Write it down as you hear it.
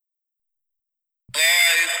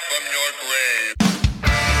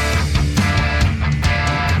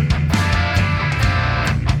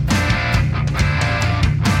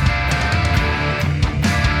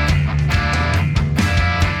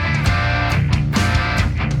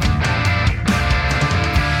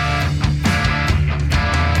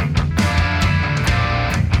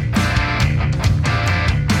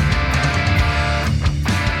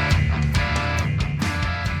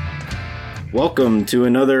Welcome to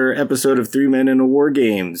another episode of Three Men in a War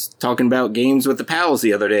Games, talking about games with the pals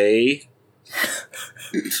the other day.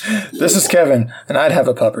 This is Kevin, and I'd have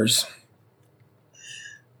a puppers.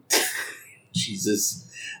 Jesus.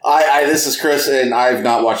 This is Chris, and I've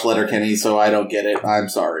not watched Letterkenny, so I don't get it. I'm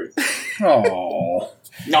sorry. Oh.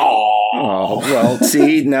 Oh, well,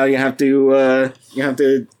 see, now you have to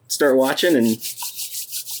start watching, and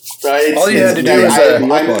all you had to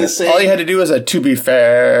do was a to be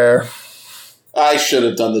fair. I should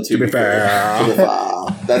have done the to be fair.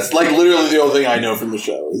 That's like literally the only thing I know from the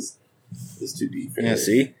show is to be fair. Yeah,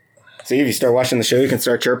 see, if you start watching the show, you can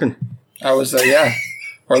start chirping. I was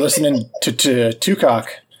or listening to Tucock.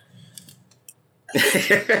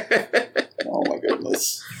 Oh my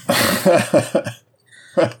goodness.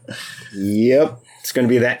 Yep, it's going to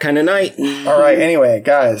be that kind of night. All right. Anyway,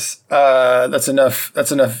 guys, that's enough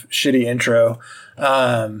shitty intro.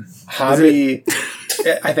 Hobby.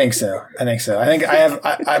 I think so. I think I have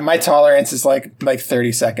my tolerance is like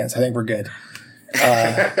 30 seconds. I think we're good.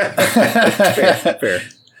 Fair.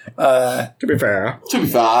 To be fair.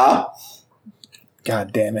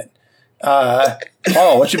 God damn it.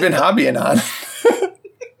 Paul, what you been hobbying on?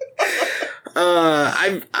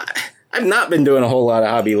 I've not been doing a whole lot of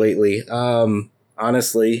hobby lately.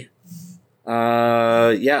 Honestly.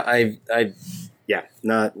 Nothing.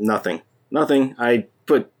 I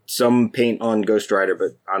put some paint on Ghost Rider,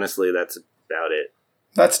 but honestly, that's about it.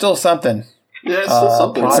 That's still something. Yeah, it's still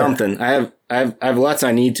something. It's something. I have lots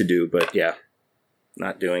I need to do, but yeah,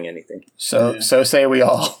 not doing anything. So say we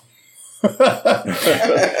all. Potter,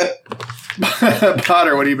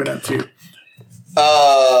 what have you been up to?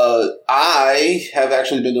 I have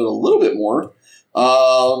actually been doing a little bit more.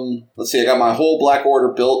 Let's see, I got my whole Black Order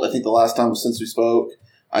built. I think the last time since we spoke.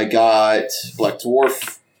 I got Black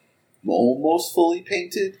Dwarf almost fully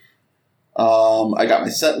painted. I got my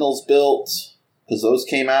Sentinels built because those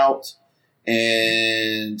came out.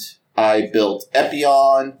 And I built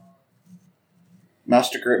Epion. My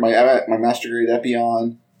Master Grade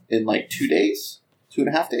Epion in like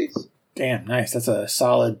 2.5 days. Damn, nice. That's a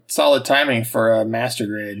solid timing for a Master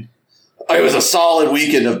Grade. It was a solid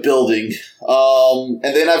weekend of building. And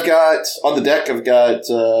then I've got, on the deck,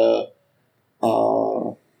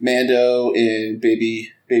 Mando and Baby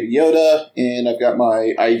Yoda, and I've got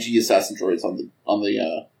my IG Assassin droids on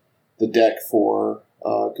the deck for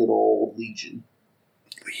good old Legion.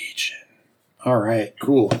 All right,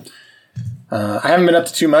 cool. I haven't been up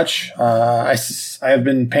to too much. I have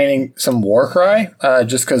been painting some Warcry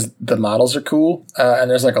just because the models are cool and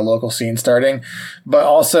there's like a local scene starting. But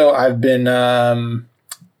also I've been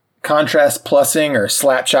contrast plussing or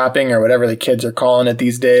slap chopping or whatever the kids are calling it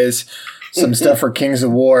these days. Some stuff for Kings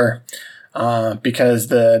of War because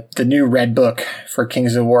the new red book for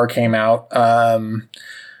Kings of War came out,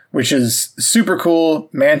 which is super cool.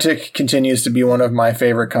 Mantic continues to be one of my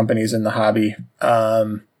favorite companies in the hobby.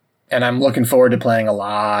 And I'm looking forward to playing a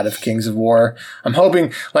lot of Kings of War. I'm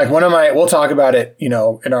hoping, we'll talk about it, in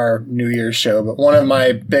our New Year's show, but one of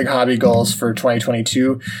my big hobby goals for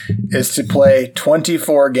 2022 is to play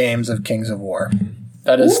 24 games of Kings of War.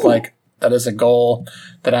 That is a goal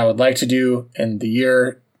that I would like to do in the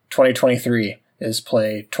year 2023 is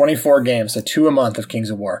play 24 games, so 2 a month of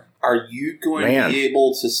Kings of War. Are you going to be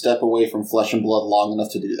able to step away from Flesh and Blood long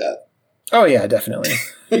enough to do that? Oh yeah, definitely.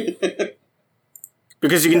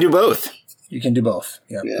 Because you can do both. You can do both.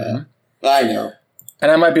 Yep. Yeah, mm-hmm. I know.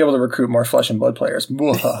 And I might be able to recruit more Flesh and Blood players.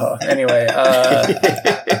 Anyway,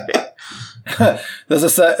 there's a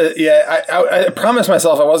set. I promised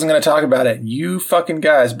myself I wasn't going to talk about it. You fucking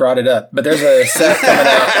guys brought it up. But there's a set coming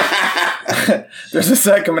out. There's a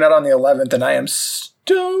set coming out on the 11th, and I am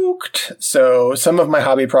stoked. So some of my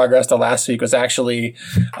hobby progress the last week was actually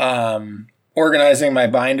organizing my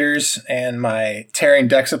binders and my tearing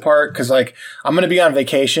decks apart because I'm going to be on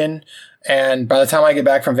vacation, and by the time I get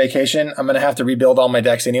back from vacation, I'm going to have to rebuild all my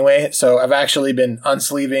decks anyway. So I've actually been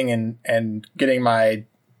unsleeving and getting my,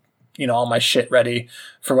 all my shit ready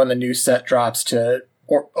for when the new set drops to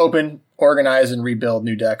open, organize, and rebuild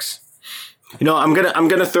new decks. I'm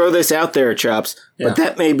gonna throw this out there, Chops, but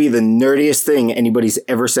that may be the nerdiest thing anybody's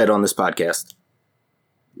ever said on this podcast.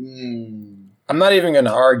 I'm not even going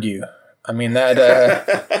to argue. I mean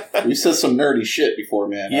that. You said some nerdy shit before,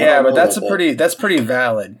 man. Yeah, but that's pretty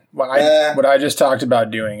valid. What I just talked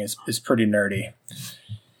about doing is pretty nerdy.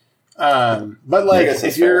 But like,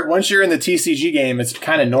 if you're once you're in the TCG game, it's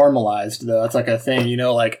kind of normalized though. It's like a thing, you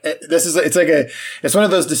know. Like it's one of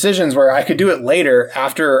those decisions where I could do it later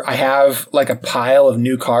after I have like a pile of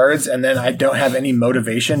new cards, and then I don't have any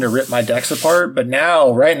motivation to rip my decks apart. But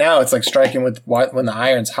right now, it's like striking with when the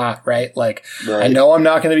iron's hot, right? Like I know I'm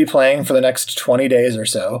not going to be playing for the next 20 days or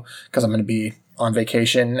so because I'm going to be on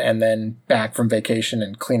vacation and then back from vacation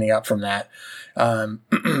and cleaning up from that. And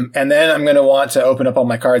then I'm going to want to open up all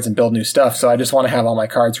my cards and build new stuff. So I just want to have all my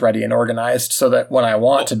cards ready and organized so that when I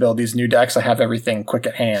want to build these new decks, I have everything quick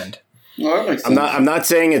at hand. Well, that makes sense. I'm not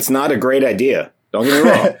saying it's not a great idea. Don't get me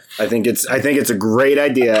wrong. I think it's a great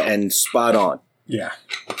idea and spot on. Yeah.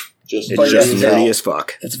 It's just nerdy as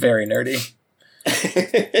fuck. It's very nerdy.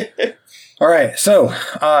 All right. So,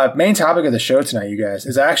 main topic of the show tonight, you guys,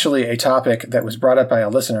 is actually a topic that was brought up by a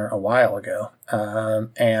listener a while ago.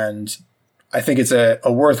 And I think it's a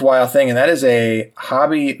worthwhile thing, and that is a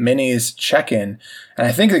Hobby Minis check-in. And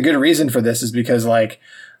I think the good reason for this is because, like,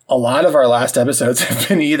 a lot of our last episodes have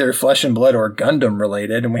been either Flesh and Blood or Gundam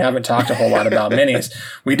related, and we haven't talked a whole lot about minis.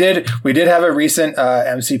 We did have a recent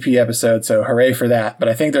MCP episode, so hooray for that. But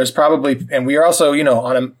I think there's probably, and we are also, you know,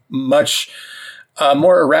 on a much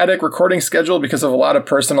more erratic recording schedule because of a lot of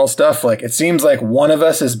personal stuff. Like it seems like one of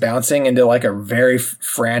us is bouncing into like a very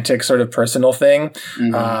frantic sort of personal thing.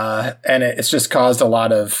 Mm-hmm. And it's just caused a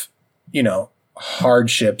lot of, you know,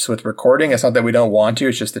 hardships with recording. It's not that we don't want to,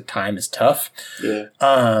 it's just that time is tough. Yeah.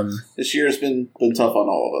 This year has been tough on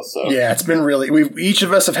all of us. So yeah, it's been really, each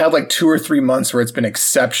of us have had like 2 or 3 months where it's been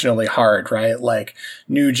exceptionally hard, right? Like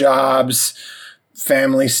new jobs,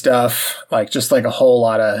 family stuff, like just like a whole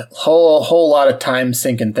lot of time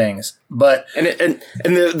sinking things. But and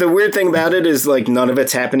the weird thing about it is like none of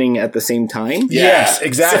it's happening at the same time. Yes,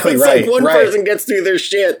 exactly. So it's like one person gets through their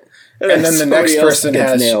shit, and then the next person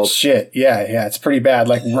has nailed. Shit. Yeah, it's pretty bad.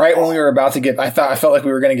 Like right when we were about to get, I felt like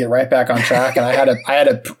we were going to get right back on track, and I had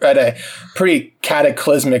a pretty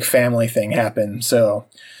cataclysmic family thing happen. So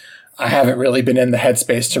I haven't really been in the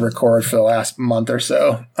headspace to record for the last month or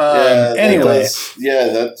so. Anyway.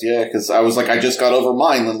 Because I was like, I just got over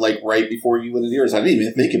mine, and like right before you went into yours, I didn't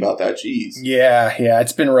even think about that. Jeez. Yeah,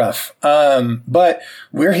 it's been rough. But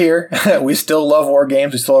we're here. We still love war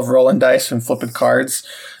games. We still love rolling dice and flipping cards.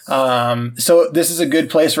 So this is a good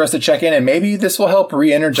place for us to check in, and maybe this will help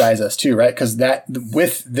re-energize us too, right? Because that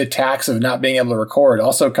with the tax of not being able to record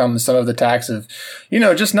also comes some of the tax of, you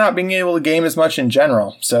know, just not being able to game as much in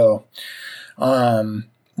general. So,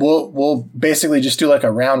 we'll basically just do like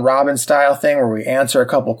a round robin style thing where we answer a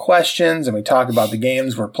couple questions and we talk about the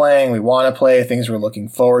games we're playing, we want to play, things we're looking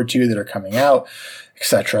forward to that are coming out,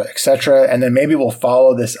 etc., etc. And then maybe we'll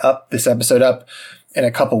follow this episode up in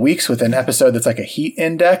a couple weeks with an episode that's like a heat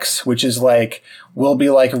index, which is like, we'll be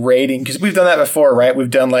like rating, because we've done that before, right? We've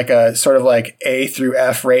done like a sort of like A through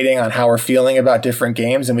F rating on how we're feeling about different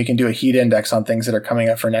games, and we can do a heat index on things that are coming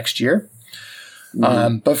up for next year.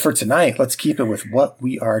 Mm-hmm. But for tonight, let's keep it with what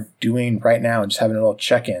we are doing right now and just having a little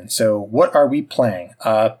check-in. So what are we playing?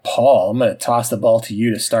 Paul, I'm going to toss the ball to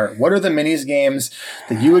you to start. What are the minis games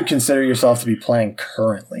that you would consider yourself to be playing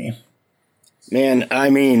currently? Man, I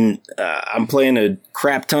mean, I'm playing a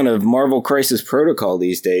crap ton of Marvel Crisis Protocol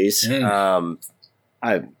these days. I'm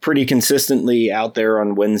pretty consistently out there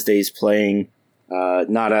on Wednesdays playing.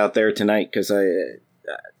 Not out there tonight because I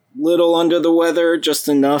little under the weather, just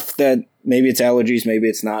enough that maybe it's allergies, maybe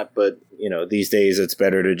it's not. But you know, these days it's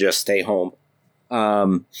better to just stay home.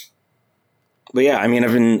 But yeah, I mean,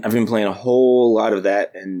 I've been playing a whole lot of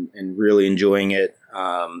that and really enjoying it.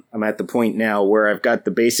 I'm at the point now where I've got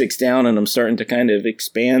the basics down and I'm starting to kind of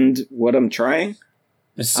expand what I'm trying.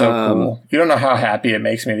 It's so cool. You don't know how happy it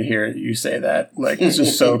makes me to hear you say that. Like, it's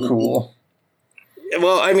just so cool.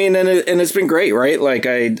 Well, I mean, and it's been great, right? Like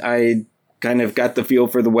I kind of got the feel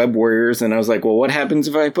for the Web Warriors and I was like, well, what happens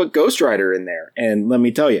if I put Ghost Rider in there? And let me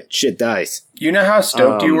tell you, shit dies. You know how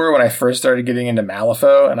stoked you were when I first started getting into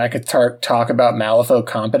Malifaux and I could talk about Malifaux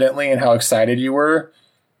competently and how excited you were?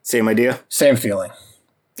 Same idea? Same feeling.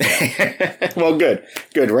 Well, good,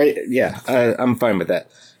 right? Yeah, I'm fine with that.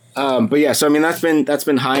 But yeah, so I mean, that's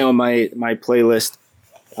been high on my playlist.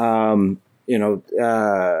 You know,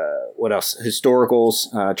 what else?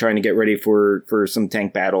 Historicals. Trying to get ready for some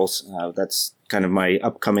tank battles. That's kind of my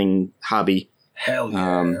upcoming hobby. Hell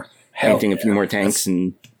yeah! Painting a few more tanks,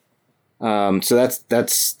 and so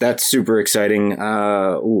that's super exciting.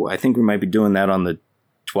 I think we might be doing that on the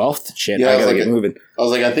 12th. Shit, I gotta get moving. I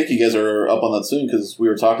was like, I think you guys are up on that soon because we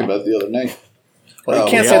were talking about it the other night. Well,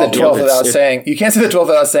 you can't say the 12th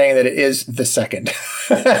without saying that it is the second.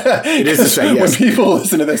 It is the second. Yes. When people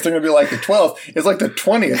listen to this, they're going to be like, the 12th is like the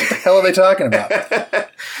 20th. What the hell are they talking about?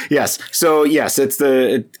 Yes. So yes, it's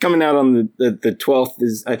coming out on the 12th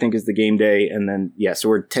is I think is the game day, and then so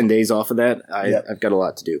we're 10 days off of that. I've got a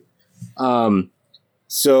lot to do.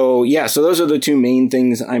 So those are the two main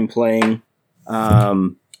things I'm playing. I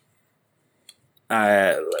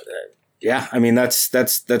mean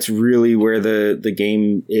that's really where the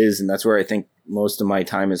game is, and that's where I think most of my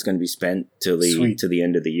time is going to be spent till the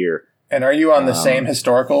end of the year. And are you on the same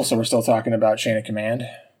historical? So we're still talking about Chain of Command.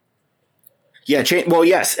 Yeah, well,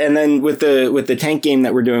 yes, and then with the tank game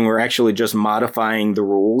that we're doing, we're actually just modifying the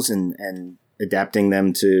rules and adapting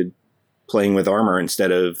them to playing with armor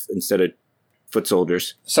instead of foot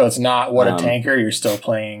soldiers. So it's not what a tanker. You're still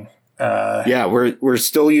playing. We're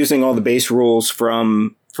still using all the base rules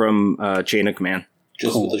from Chain of Command.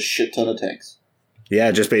 Just with a shit ton of tanks.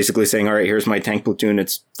 Yeah, just basically saying, all right, here's my tank platoon.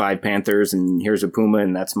 It's 5 Panthers, and here's a Puma,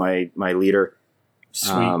 and that's my leader.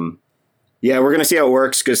 Sweet. We're going to see how it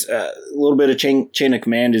works because a little bit of chain of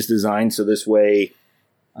command is designed so this way,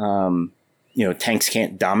 tanks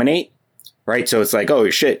can't dominate, right? So it's like, oh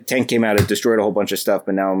shit, tank came out, it destroyed a whole bunch of stuff,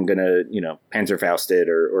 but now I'm going to, Panzerfaust it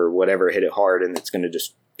or whatever, hit it hard, and it's going to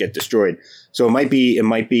just get destroyed. So it might be,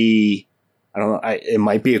 I don't know, it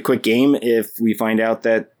might be a quick game if we find out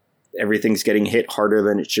that everything's getting hit harder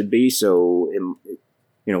than it should be. So,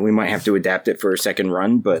 we might have to adapt it for a second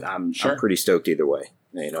run, but I'm pretty stoked either way.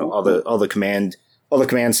 Cool. All the command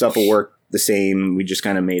stuff will work the same. We just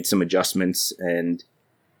kind of made some adjustments, and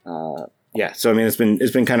so I mean, it's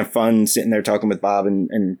been kind of fun sitting there talking with Bob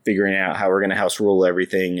and figuring out how we're going to house rule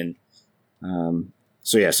everything, and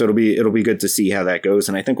so it'll be good to see how that goes,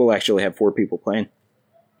 and I think we'll actually have 4 people playing.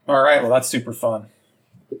 All right, well that's super fun.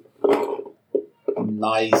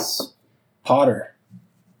 Nice. Potter.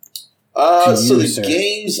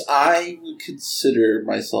 Games I would consider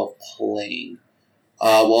myself playing.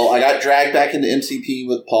 I got dragged back into MCP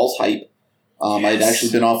with Paul's hype. I'd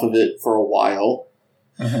actually been off of it for a while.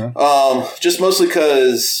 Just mostly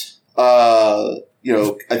because, I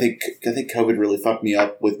think COVID really fucked me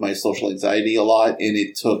up with my social anxiety a lot, and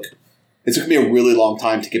it took me a really long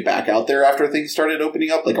time to get back out there after things started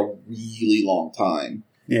opening up, like a really long time.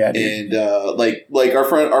 Yeah, dude. And like our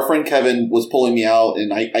friend Kevin was pulling me out,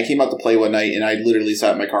 and I came out to play one night, and I literally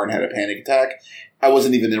sat in my car and had a panic attack. I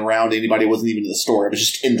wasn't even around anybody. I wasn't even in the store. I was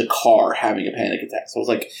just in the car having a panic attack. So I was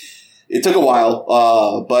like, it took a while,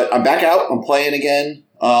 but I'm back out. I'm playing again.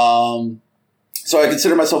 So I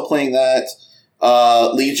consider myself playing that.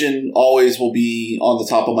 Legion always will be on the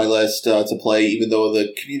top of my list to play, even though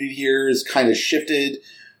the community here is kind of shifted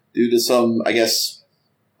due to some, I guess,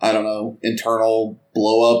 I don't know, internal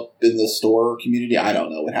blow up in the store community. I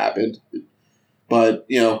don't know what happened, but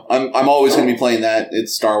I'm always going to be playing that.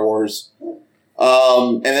 It's Star Wars.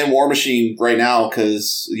 And then War Machine right now,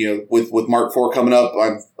 because with Mark IV coming up,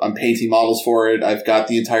 I'm painting models for it. I've got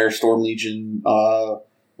the entire Storm Legion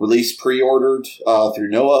release pre-ordered through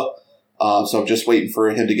Noah, so I'm just waiting for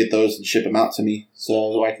him to get those and ship them out to me,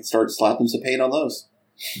 so I can start slapping some paint on those.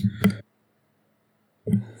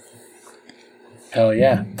 Hell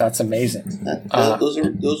yeah, that's amazing.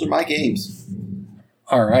 Those are my games.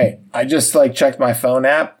 All right, I just checked my phone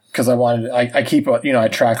app. Because I keep, I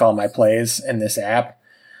track all my plays in this app.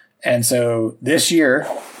 And so this year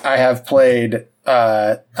I have played,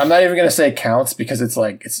 I'm not even going to say counts because it's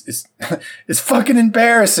it's fucking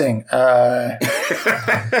embarrassing. I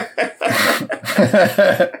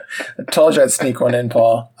told you I'd sneak one in,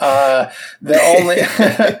 Paul. The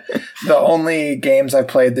only games I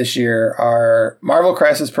played this year are Marvel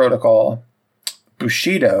Crisis Protocol,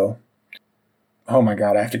 Bushido. Oh my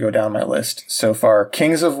god, I have to go down my list so far.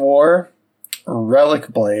 Kings of War, Relic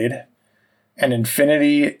Blade, and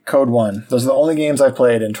Infinity Code 1. Those are the only games I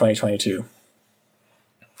played in 2022.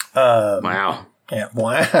 Wow. Yeah,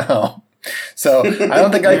 wow. So I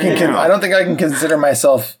don't think I can consider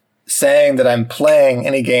myself saying that I'm playing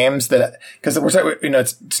any games because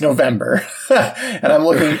it's November and I'm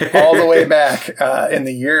looking all the way back in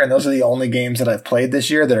the year, and those are the only games that I've played this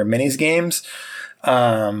year that are minis games.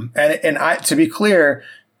 And to be clear,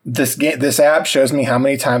 this app shows me how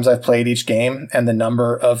many times I've played each game and the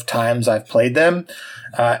number of times I've played them,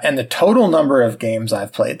 and the total number of games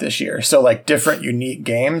I've played this year. So different unique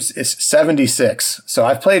games is 76. So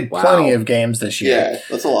I've played plenty of games this year. Yeah,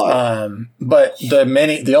 that's a lot. But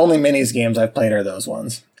the only minis games I've played are those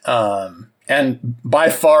ones. And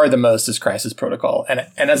by far the most is Crisis Protocol.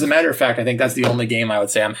 And as a matter of fact, I think that's the only game I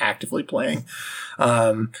would say I'm actively playing.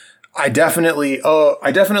 I definitely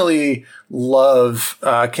love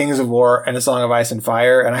Kings of War and A Song of Ice and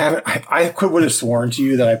Fire, and I would have sworn to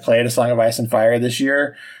you that I played A Song of Ice and Fire this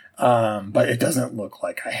year, but it doesn't look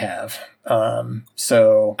like I have.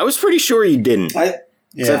 So I was pretty sure you didn't.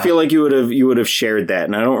 I feel like you would have shared that,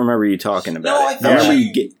 and I don't remember you talking about it. I remember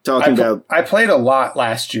you talking about. I played a lot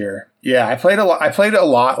last year. Yeah, I played a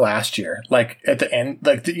lot last year. Like at the end,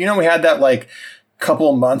 like we had that like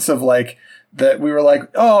couple months of like that we were like,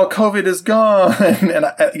 oh, COVID is gone, and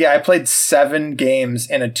I played 7 games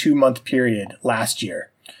in a 2-month period last year.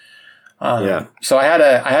 So I had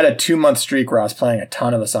a 2-month streak where I was playing a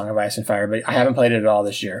ton of A Song of Ice and Fire, but I haven't played it at all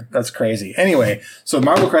this year. That's crazy. Anyway, so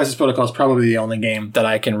Marvel Crisis Protocol is probably the only game that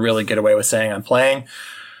I can really get away with saying I'm playing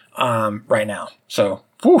right now. So,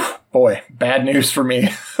 boy, bad news for me.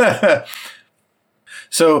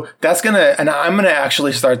 So and I'm gonna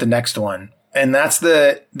actually start the next one, and that's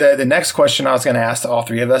the next question I was gonna ask to all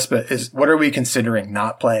 3 of us, but is what are we considering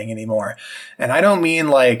not playing anymore? And I don't mean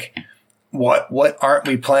like. What aren't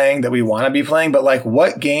we playing that we want to be playing, but like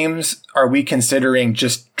what games are we considering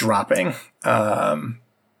just dropping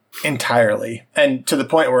entirely, and to the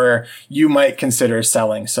point where you might consider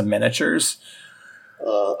selling some miniatures?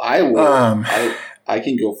 I will. I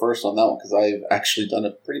can go first on that one because I've actually done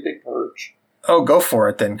a pretty big purge. Oh, go for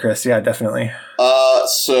it then, Chris. Yeah, definitely. I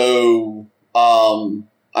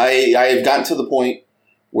have gotten to the point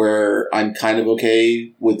where I'm kind of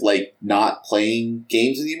okay with like not playing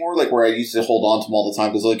games anymore, like where I used to hold on to them all the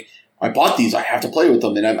time because like I bought these, I have to play with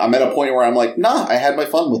them, and I'm at a point where I'm like, nah, I had my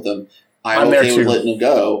fun with them. I'm okay with letting them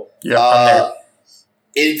go. Yeah, I'm there.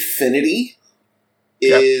 Infinity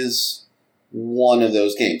is one of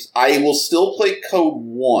those games. I will still play Code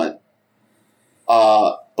 1,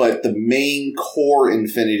 but the main core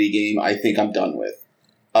Infinity game, I think I'm done with.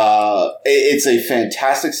 It's a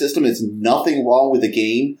fantastic system. It's nothing wrong with the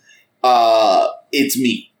game. It's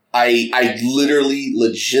me. I literally,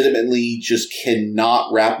 legitimately just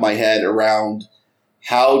cannot wrap my head around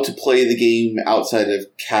how to play the game outside of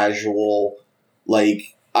casual,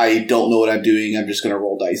 like, I don't know what I'm doing, I'm just going to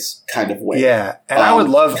roll dice kind of way. Yeah, and I would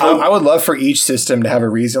love for each system to have a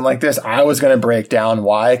reason like this. I was going to break down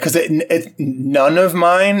why, because none of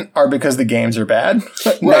mine are because the games are bad.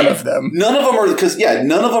 None of them. None of them are because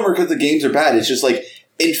the games are bad. It's just like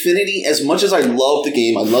Infinity, as much as I love the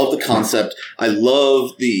game, I love the concept, I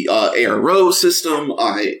love the ARO system,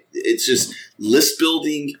 it's just list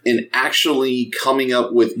building and actually coming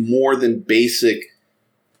up with more than basic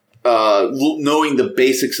knowing the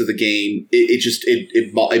basics of the game,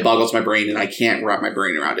 it boggles my brain and I can't wrap my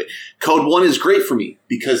brain around it. Code 1 is great for me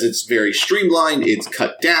because it's very streamlined, it's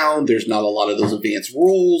cut down, there's not a lot of those advanced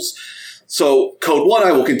rules. So Code 1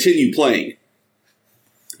 I will continue playing.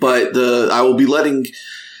 But I'll be letting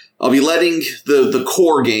the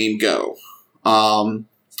core game go.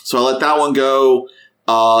 So I let that one go.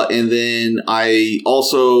 And then I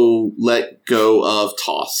also let go of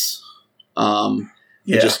Toss. I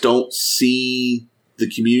just don't see the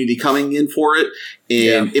community coming in for it.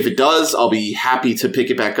 And if it does, I'll be happy to pick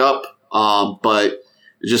it back up. But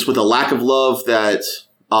just with the lack of love that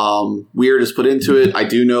Weird has put into it, I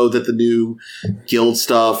do know that the new guild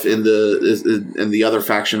stuff and the other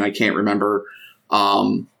faction I can't remember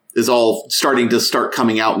is all starting to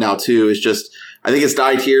coming out now too. It's just I think it's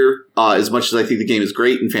died here. As much as I think the game is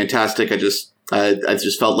great and fantastic, I just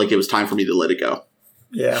felt like it was time for me to let it go.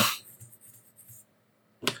 Yeah.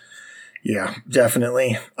 Yeah,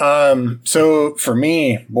 definitely. So for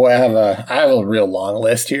me, boy, I have a real long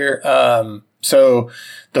list here. So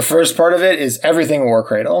the first part of it is everything War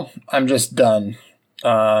Cradle. I'm just done.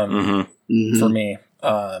 For me.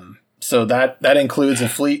 So that includes a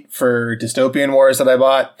fleet for Dystopian Wars that I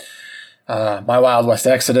bought. My Wild West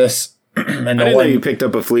Exodus. And I didn't know you picked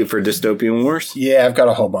up a fleet for Dystopian Wars. Yeah, I've got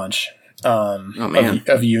a whole bunch.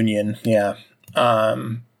 Of Union. Yeah.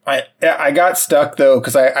 I got stuck though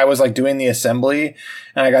because I was like doing the assembly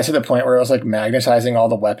and I got to the point where I was like magnetizing all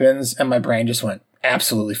the weapons and my brain just went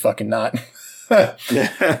absolutely fucking not. And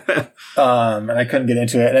I couldn't get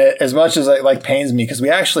into it. And as much as it like pains me because we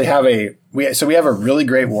actually have a really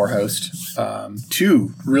great war host,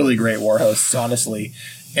 2 really great war hosts honestly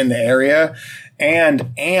in the area. And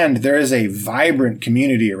there is a vibrant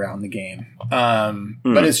community around the game.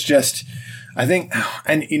 But it's just I think,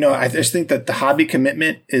 and I just think that the hobby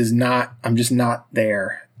commitment is not, I'm just not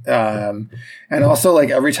there. And also like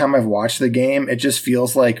every time I've watched the game, it just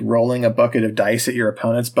feels like rolling a bucket of dice at your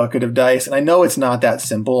opponent's bucket of dice. And I know it's not that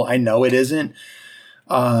simple. I know it isn't.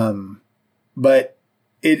 But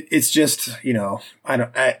it's just,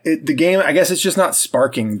 the game, I guess it's just not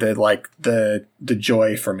sparking the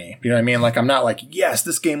joy for me. You know what I mean? Like, I'm not like, yes,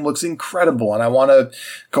 this game looks incredible and I want to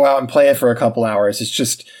go out and play it for a couple hours. It's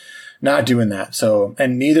just, not doing that. So,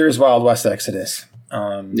 and neither is Wild West Exodus.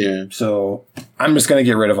 So I'm just going to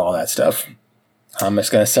get rid of all that stuff. I'm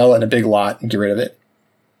just going to sell it in a big lot and get rid of it.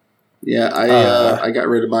 Yeah, I got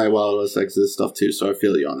rid of my Wild West Exodus stuff too, so I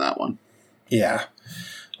feel you on that one. Yeah.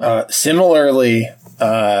 Similarly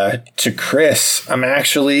to Chris, I'm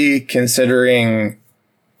actually considering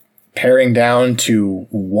paring down to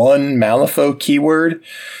one Malifaux keyword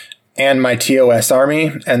and my TOS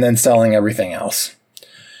army, and then selling everything else.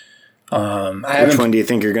 Which one do you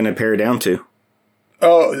think you're going to pare down to?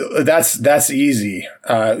 Oh, that's easy.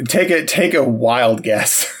 Take a wild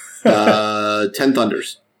guess. 10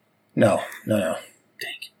 Thunders. No. Dang.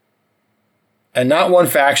 And not one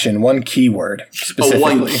faction, one keyword specifically.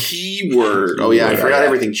 Oh, one keyword. Oh, yeah, I forgot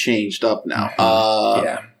everything changed up now.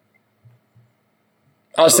 Yeah.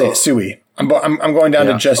 I'll say it, Sui. I'm going down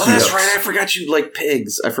to just Ulix. That's right. I forgot you like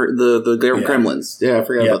pigs. I forgot the gremlins. Yeah, I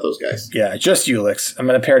forgot about those guys. Yeah, just Ulix. I'm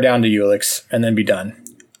going to pare down to Ulix and then be done.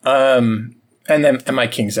 And my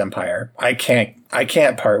King's Empire. I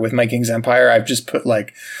can't part with my King's Empire. I've just put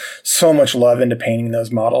like so much love into painting those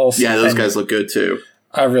models. Yeah, those guys look good too.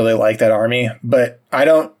 I really like that army, but I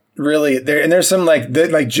don't really there. And there's some like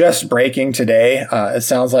just breaking today. It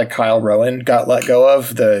sounds like Kyle Rowan got let go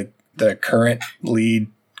of, the current lead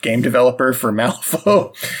game developer for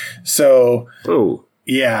Malifaux. So,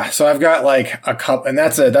 yeah. So I've got like a couple, and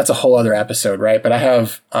that's a whole other episode, right? But I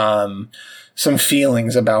have some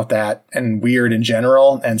feelings about that and weird in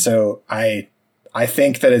general, and so I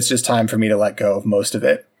think that it's just time for me to let go of most of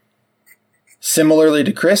it. Similarly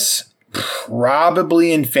to Chris,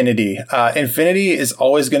 probably Infinity. Infinity is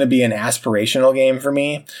always going to be an aspirational game for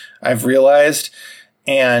me, I've realized,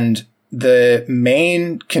 and the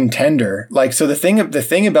main contender, so the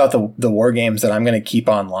thing about the war games that I'm going to keep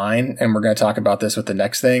online, and we're going to talk about this with the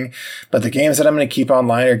next thing, but the games that I'm going to keep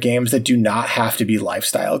online are games that do not have to be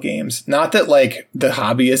lifestyle games. Not that like the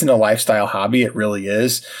hobby isn't a lifestyle hobby, it really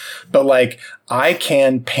is, but like I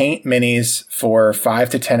can paint minis for 5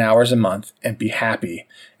 to 10 hours a month and be happy,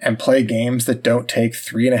 and play games that don't take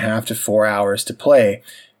 3.5 to 4 hours to play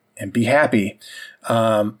and be happy.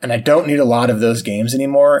 And I don't need a lot of those games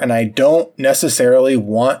anymore. And I don't necessarily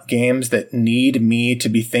want games that need me to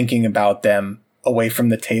be thinking about them away from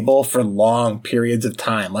the table for long periods of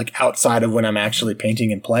time, like outside of when I'm actually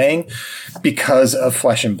painting and playing, because of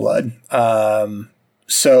Flesh and Blood.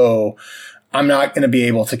 So I'm not going to be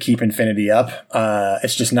able to keep Infinity up.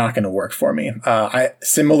 It's just not going to work for me. I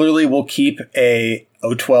similarly will keep a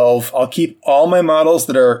O12. I'll keep all my models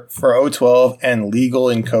that are for O12 and legal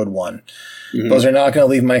in Code 1. Mm-hmm. Those are not going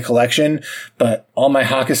to leave my collection, but all my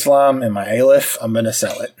Hak-Islam and my Aleph, I'm going to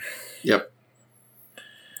sell it. Yep.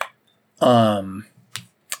 And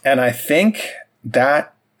I think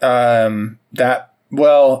that I'm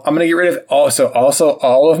going to get rid of also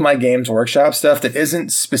all of my Games Workshop stuff that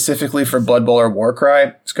isn't specifically for Blood Bowl or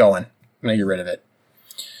Warcry. It's going. I'm going to get rid of it.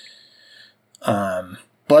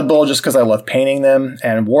 Blood Bowl just because I love painting them,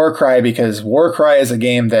 and Warcry because Warcry is a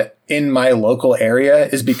game that in my local area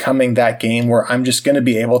is becoming that game where I'm just going to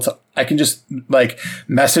be able to, I can just like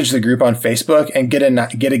message the group on Facebook and get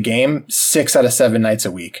a game 6 out of 7 nights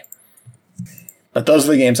a week. But those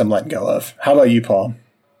are the games I'm letting go of. How about you, Paul?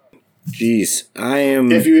 Jeez, I am.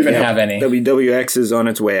 If you even have any. WWX is on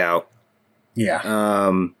its way out.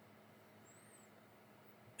 Yeah.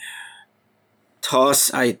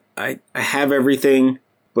 Toss, I have everything,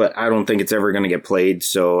 but I don't think it's ever going to get played.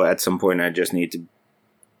 So at some point, I just need to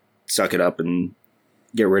suck it up and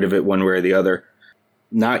get rid of it one way or the other.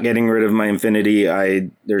 Not getting rid of my Infinity,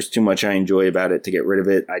 there's too much I enjoy about it to get rid of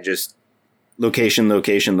it. I just location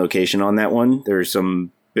on that one. There's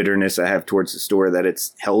some bitterness I have towards the store that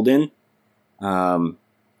it's held in, and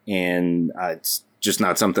it's just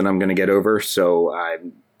not something I'm going to get over. So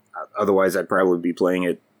otherwise I'd probably be playing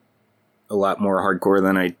it a lot more hardcore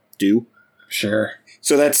than I do. Sure.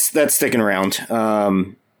 So that's sticking around.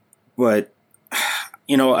 But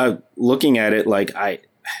looking at it, like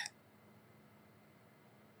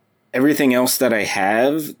everything else that I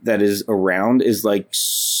have that is around is like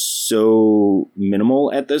so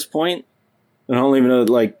minimal at this point. I don't even know,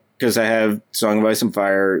 because I have Song of Ice and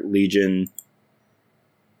Fire, Legion,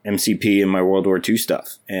 MCP, and my World War II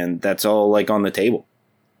stuff, and that's all like on the table.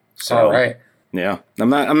 So, all right. Yeah, I'm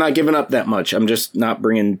not giving up that much. I'm just not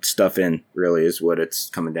bringing stuff in. Really, is what it's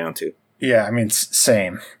coming down to. Yeah, I mean,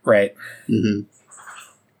 same, right? Mm-hmm.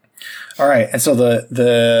 All right, and so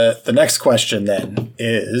the next question then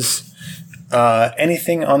is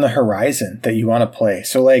anything on the horizon that you want to play.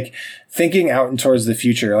 So, like, thinking out and towards the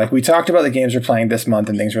future. Like, we talked about the games we're playing this month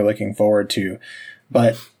and things we're looking forward to,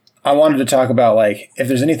 but I wanted to talk about like if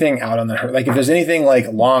there's anything out on the like if there's anything like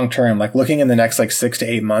long term, like looking in the next like 6 to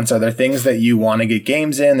 8 months, are there things that you want to get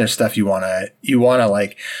games in? There's stuff you want to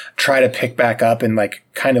like try to pick back up and like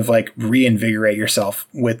kind of like reinvigorate yourself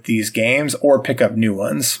with these games or pick up new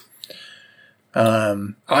ones.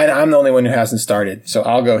 I'm the only one who hasn't started, so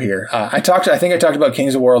I'll go here. I think I talked about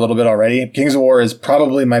Kings of War a little bit already. Kings of War is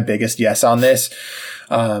probably my biggest yes on this.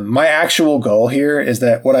 My actual goal here is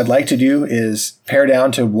that what I'd like to do is pare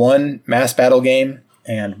down to one mass battle game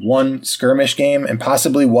and one skirmish game, and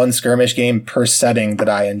possibly one skirmish game per setting that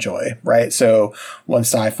I enjoy, right? So one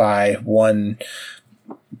sci-fi, one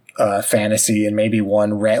fantasy, and maybe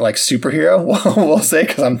one like superhero, we'll say,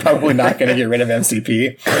 because I'm probably not going to get rid of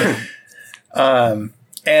MCP.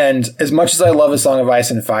 And as much as I love A Song of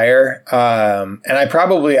Ice and Fire, and I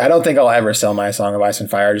don't think I'll ever sell my Song of Ice and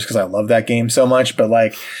Fire just because I love that game so much. But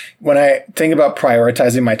like when I think about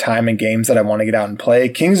prioritizing my time in games that I want to get out and play,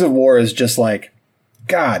 Kings of War is just like,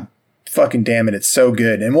 God fucking damn it, it's so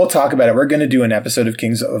good. And we'll talk about it. We're going to do an episode of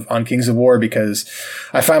Kings of War because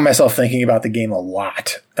I find myself thinking about the game a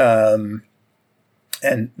lot. And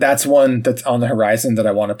that's one that's on the horizon that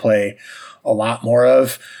I want to play a lot more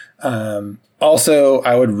of. Also,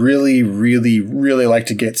 I would really, really, really like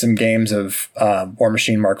to get some games of War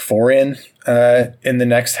Machine Mark IV in the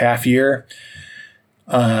next half year,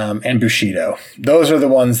 and Bushido. Those are the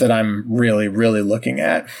ones that I'm really, really looking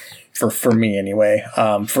at for me anyway,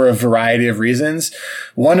 for a variety of reasons.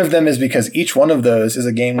 One of them is because each one of those is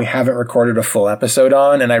a game we haven't recorded a full episode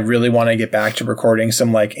on, and I really want to get back to recording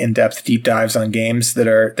some like in-depth deep dives on games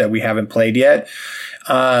that we haven't played yet.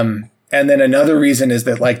 And then another reason is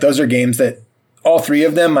that like those are games that all three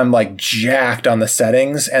of them, I'm like jacked on the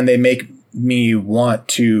settings, and they make me want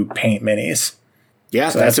to paint minis. Yeah,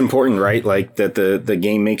 so that's important, right? Like that the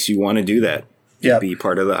game makes you want to do that. Yeah, be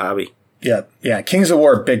part of the hobby. Yeah, yeah. Kings of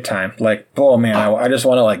War, big time. Like, oh man, I just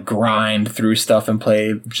want to like grind through stuff and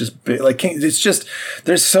play. Just like it's just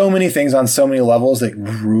there's so many things on so many levels that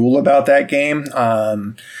rule about that game.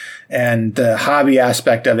 And the hobby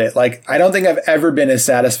aspect of it, like, I don't think I've ever been as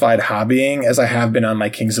satisfied hobbying as I have been on my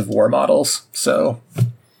Kings of War models. So,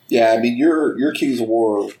 yeah, I mean, your Kings of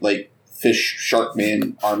War, like, Fish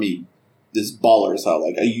Sharkman army is baller as hell.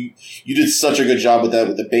 Like, you did such a good job with that,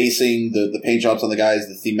 with the basing, the paint jobs on the guys,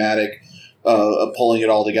 the thematic, pulling it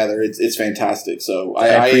all together. It's fantastic. So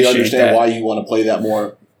I understand why you want to play that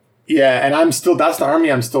more. Yeah, and that's the army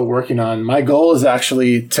I'm still working on. My goal is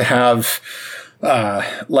actually to have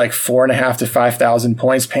like 4,500 to 5,000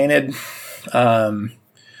 points painted,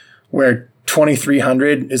 where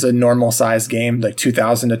 2,300 is a normal size game, like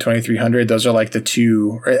 2,000 to 2,300. Those are like the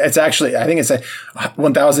two. It's actually, I think it's a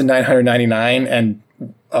 1,999 and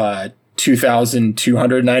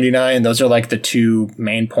 2,299. Those are like the two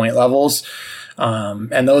main point levels.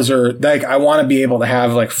 And those are like, I want to be able to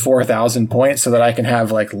have like 4,000 points so that I can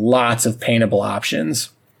have like lots of paintable options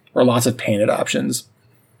or lots of painted options.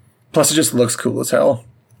 Plus, it just looks cool as hell.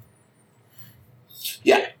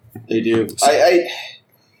 Yeah, they do. I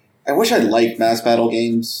wish I liked mass battle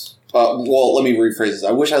games. Well, let me rephrase this.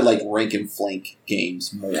 I wish I liked rank and flank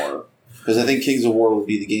games more, because I think Kings of War would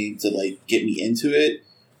be the game to like get me into it.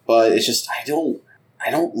 But it's just I don't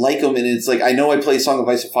like them, and it's like I know I play Song of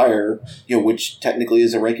Ice and Fire, which technically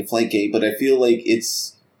is a rank and flank game, but I feel like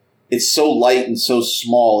it's so light and so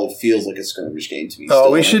small, it feels like a skirmish game to me. Oh,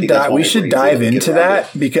 we should dive into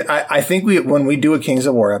that, because I think when we do a Kings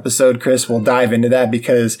of War episode, Chris, we'll dive into that,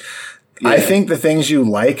 because I think the things you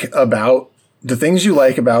like about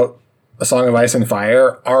A Song of Ice and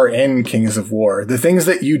Fire are in Kings of War. The things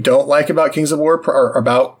that you don't like about Kings of War or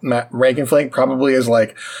about rank and flank probably is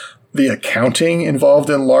like the accounting involved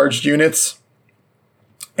in large units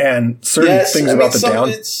and certain things about the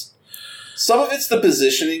down. Some of it's the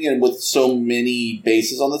positioning, and with so many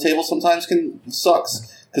bases on the table, sometimes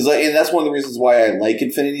sucks. And that's one of the reasons why I like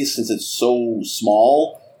Infinity, since it's so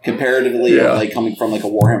small comparatively, like coming from like a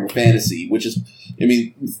Warhammer Fantasy, which is, I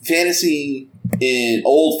mean,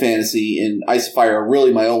 old fantasy and Ice and Fire are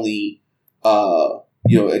really my only,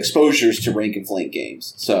 exposures to rank and flank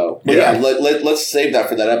games. So, let's save that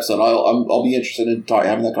for that episode. I'll be interested in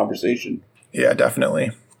having that conversation. Yeah, definitely.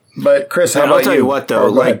 But Chris, how about I'll tell you what,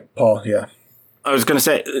 though, go ahead, Paul. Yeah, I was going to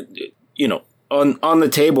say, on the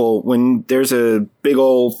table, when there's a big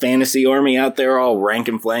old fantasy army out there, all rank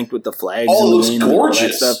and flanked with the flags, it looks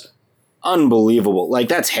gorgeous, stuff, unbelievable. Like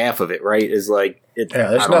that's half of it, right? Is like,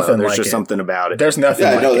 there's nothing. There's just something about it. There's nothing.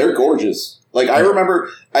 Yeah, no, they're gorgeous. Like I remember,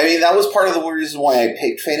 I mean, that was part of the reason why I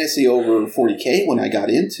picked fantasy over 40K when I got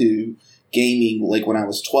into gaming, like when I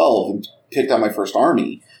was 12. picked out my first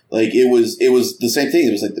army, like it was the same thing.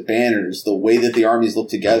 It was like the banners, the way that the armies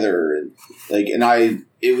looked together, and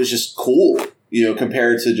it was just cool,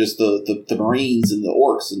 compared to just the Marines and the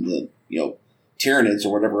Orcs and the Tyranids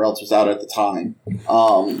or whatever else was out at the time.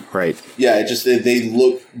 Right. Yeah, they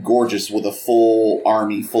look gorgeous with a full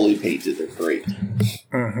army, fully painted. They're great.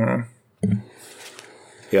 Mm-hmm.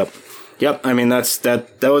 Yep. I mean, that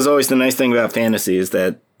was always the nice thing about fantasy is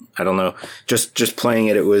that, I don't know, just playing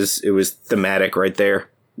it was thematic right there.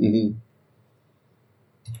 Mm-hmm.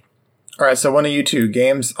 All right, so one of you two,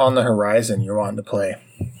 games on the horizon you're wanting to play?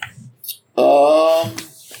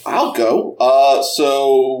 I'll go.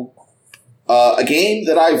 A game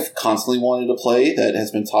that I've constantly wanted to play that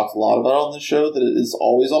has been talked a lot about on the show that is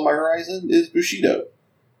always on my horizon is Bushido.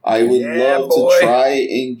 I would love to try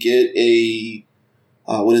and get a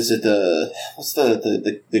what is it? What's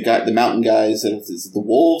the guy, the mountain guys? Is it the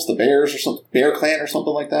wolves, the bears, or something? Bear Clan or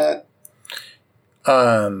something like that.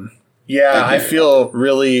 Yeah, I feel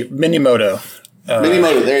really Minimoto.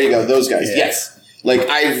 Minimoto, there you go. Those guys. Yeah. Yes. Like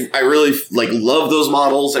I really love those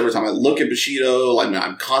models. Every time I look at Bushido,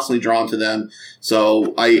 I'm constantly drawn to them.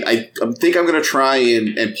 So I think I'm going to try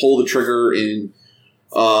and pull the trigger and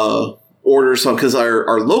order some, because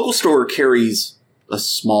our local store carries a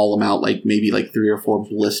small amount, maybe 3 or 4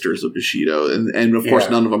 blisters of Bushido, and of course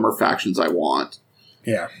none of them are factions I want.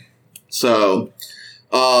 Yeah. So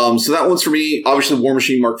that one's for me. Obviously, War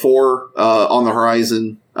Machine Mark IV on the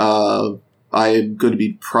horizon. I'm going to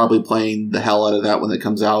be probably playing the hell out of that when it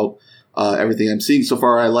comes out. Everything I'm seeing so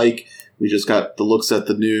far I like. We just got the looks at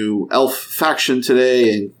the new Elf faction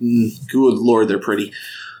today, and good lord, they're pretty.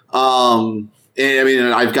 And I mean,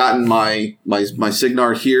 I've gotten my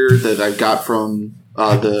Signar here that I've got from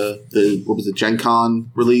the what was it, Gen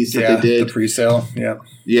Con release that they did. The pre-sale, yeah.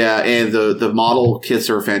 Yeah, and the model kits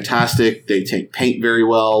are fantastic. They take paint very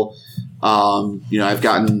well. I've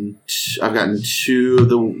gotten 2 of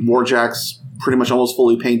the Warjacks pretty much almost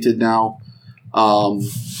fully painted now.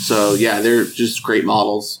 So yeah, they're just great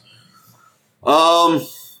models. And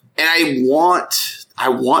I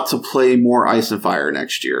want to play more Ice and Fire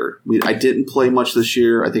next year. I didn't play much this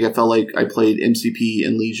year. I think I felt like I played MCP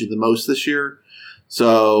and Legion the most this year.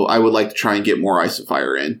 So I would like to try and get more Ice and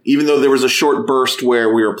Fire in. Even though there was a short burst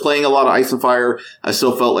where we were playing a lot of Ice and Fire, I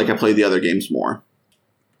still felt like I played the other games more.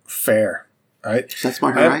 Fair. That's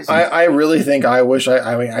my horizon. I really think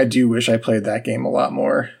I do wish I played that game a lot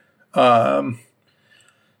more.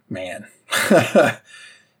 Man. But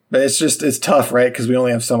it's tough, right? Because we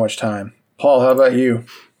only have so much time. Paul, how about you?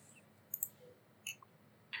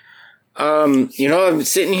 I'm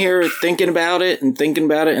sitting here thinking about it,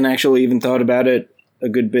 and actually even thought about it a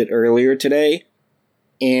good bit earlier today.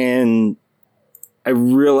 And I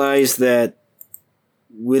realized that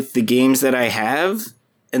with the games that I have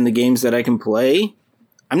and the games that I can play,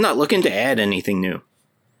 I'm not looking to add anything new.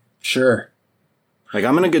 Sure.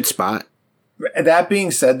 I'm in a good spot. That being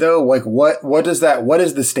said, though, what is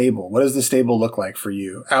the stable? What does the stable look like for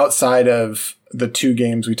you outside of the 2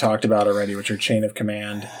 games we talked about already, which are Chain of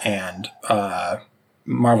Command and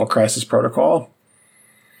Marvel Crisis Protocol?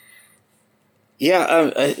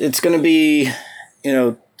 Yeah, it's going to be,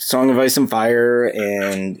 Song of Ice and Fire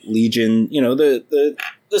and Legion. The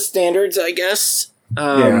standards, I guess.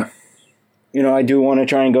 I do want to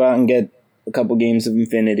try and go out and get a couple games of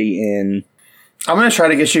Infinity in. I'm going to try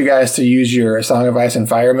to get you guys to use your Song of Ice and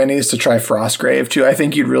Fire minis to try Frostgrave too. I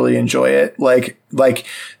think you'd really enjoy it. Like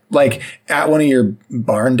at one of your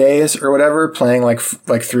barn days or whatever, playing like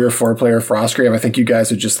 3 or 4 player Frostgrave. I think you guys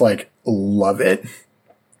would just love it.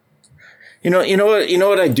 You know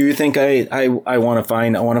what I do think I want to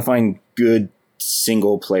find? I want to find good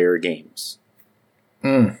single player games.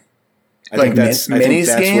 I think that's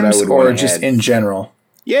games or just in general?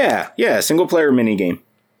 Yeah, single player mini game.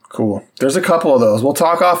 Cool. There's a couple of those. We'll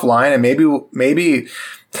talk offline, and maybe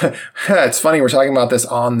it's funny we're talking about this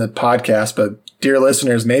on the podcast, but dear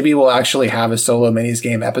listeners, maybe we'll actually have a solo minis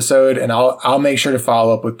game episode, and I'll make sure to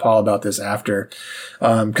follow up with Paul about this after,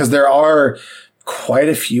 because there are quite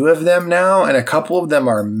a few of them now, and a couple of them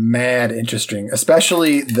are mad interesting,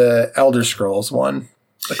 especially the Elder Scrolls one,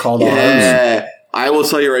 the Call to Arms. I will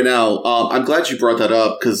tell you right now, I'm glad you brought that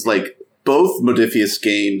up, because both Modiphius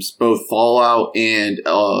games, both Fallout and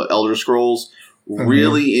Elder Scrolls,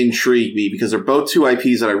 really intrigue me, because they're both 2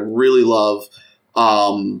 IPs that I really love,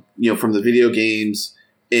 from the video games.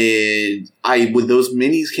 And when those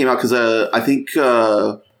minis came out, because I think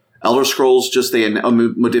Elder Scrolls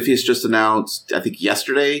Modiphius just announced, I think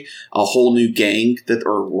yesterday, a whole new gang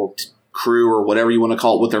or crew or whatever you want to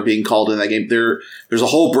call it, what they're being called in that game. There's a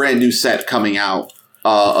whole brand new set coming out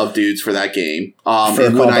of dudes for that game.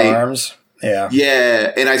 For Call to Arms? Yeah.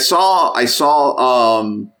 Yeah, and I saw.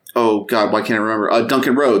 Oh God, why can't I remember?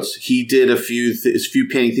 Duncan Rhodes. He did a few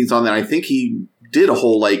painting things on that. I think he did a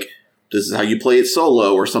whole this is how you play it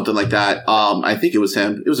solo or something like that. I think it was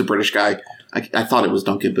him. It was a British guy. I thought it was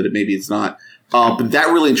Duncan, but maybe it's not. But that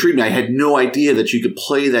really intrigued me. I had no idea that you could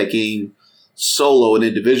play that game solo and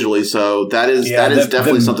individually. So that is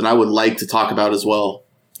definitely something I would like to talk about as well.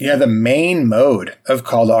 Yeah, the main mode of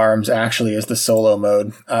Call to Arms actually is the solo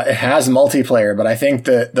mode. It has multiplayer, but I think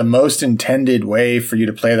the most intended way for you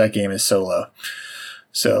to play that game is solo.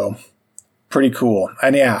 So pretty cool.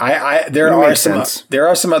 And yeah, there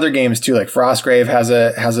are some other games too, like Frostgrave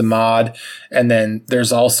has a mod, and then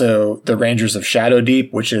there's also the Rangers of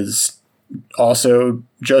Shadowdeep, which is also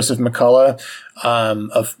Joseph McCullough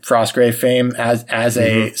of Frostgrave fame as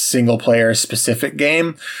a single player specific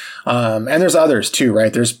game. And there's others too,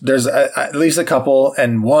 right? There's at least a couple,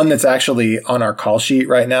 and one that's actually on our call sheet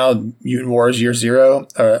right now, Mutant Wars Year Zero.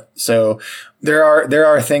 So there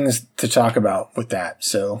are things to talk about with that.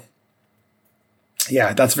 So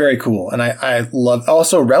yeah, that's very cool. And I love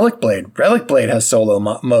also Relic Blade. Relic Blade has solo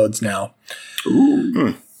modes now.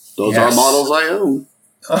 Ooh, those are models I own.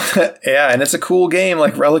 Yeah, and it's a cool game.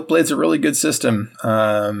 Like Relic Blade's a really good system.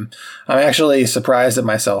 I'm actually surprised at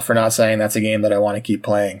myself for not saying that's a game that I want to keep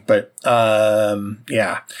playing. But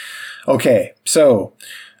yeah. Okay, so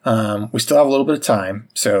we still have a little bit of time.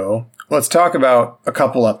 So let's talk about a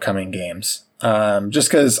couple upcoming games. Just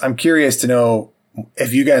because I'm curious to know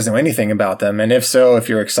if you guys know anything about them, and if so, if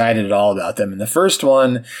you're excited at all about them. And the first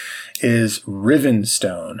one is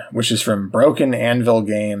Rivenstone, which is from Broken Anvil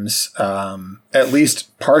Games, at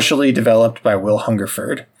least partially developed by Will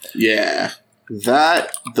Hungerford. Yeah,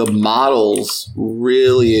 the models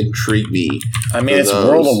really intrigue me. I mean, it's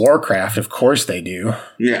World of Warcraft, of course they do.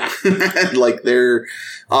 Yeah, like they're,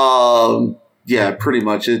 pretty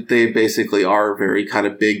much. They basically are very kind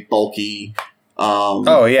of big, bulky.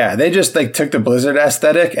 Oh yeah, they just took the Blizzard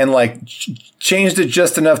aesthetic and changed it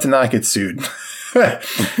just enough to not get sued. Pretty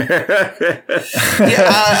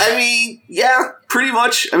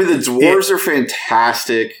much. I mean, the dwarves are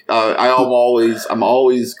fantastic. I'm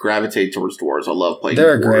always gravitate towards dwarves. I love playing.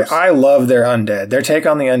 They're dwarves. great. I love their undead. Their take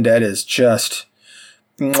on the undead is just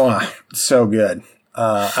so good.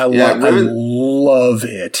 I love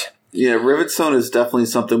it. Yeah, Rivenstone is definitely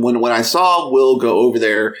something. When I saw Will go over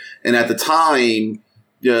there, and at the time,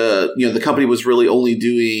 the company was really only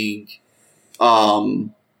doing,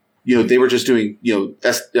 they were just doing,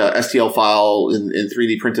 STL file and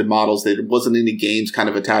 3D printed models. There wasn't any games kind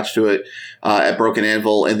of attached to it at Broken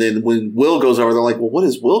Anvil. And then when Will goes over, they're like, well, what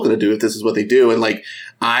is Will going to do if this is what they do? And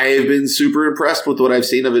I've been super impressed with what I've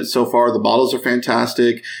seen of it so far. The models are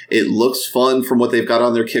fantastic. It looks fun from what they've got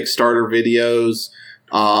on their Kickstarter videos.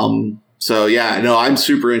 So yeah, no, I'm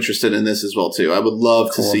super interested in this as well too. I would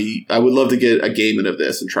love to get a game of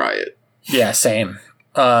this and try it. Yeah, same.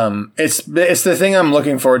 It's the thing I'm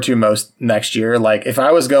looking forward to most next year.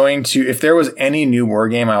 If there was any new war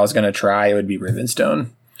game I was going to try, it would be Rivenstone.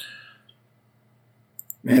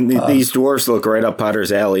 And these dwarves look right up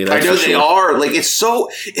Potter's alley. I know they are. It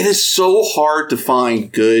is so hard to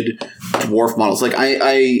find good dwarf models.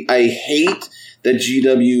 I hate that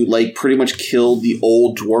GW pretty much killed the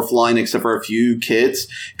old dwarf line except for a few kits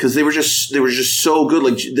because they were just so good.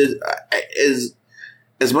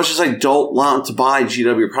 As much as I don't want to buy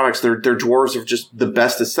GW products, their dwarves are just the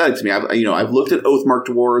best aesthetic to me. I've looked at Oathmark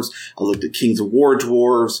dwarves, I've looked at Kings of War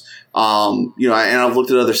dwarves, and I've looked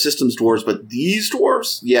at other systems dwarves, but these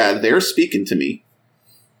dwarves, yeah, they're speaking to me.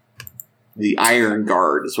 The Iron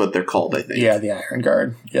Guard is what they're called, I think. Yeah, the Iron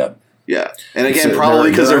Guard. Yep. Yeah, and again, probably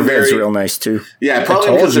because they're very real nice too. Yeah,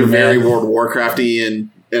 probably because they're very World of Warcrafty, and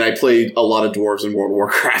I played a lot of dwarves in World of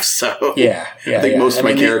Warcraft, so yeah, I think most of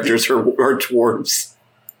my characters are dwarves.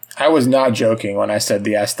 I was not joking when I said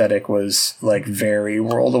the aesthetic was very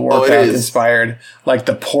World of Warcraft inspired,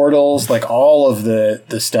 the portals, all of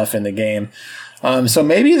the stuff in the game. So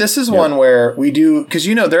maybe this is one where we do, because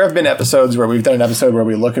there have been episodes where we've done an episode where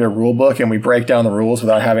we look at a rule book and we break down the rules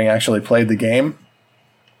without having actually played the game.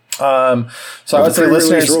 So I would say,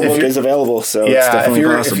 listeners, rulebook is available. So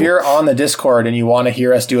if you're on the Discord and you want to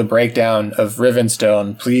hear us do a breakdown of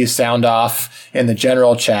Rivenstone, please sound off in the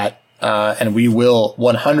general chat, and we will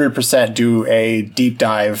 100% do a deep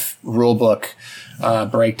dive rulebook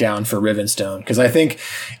breakdown for Rivenstone. Because I think,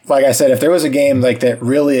 like I said, if there was a game that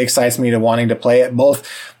really excites me to wanting to play it, both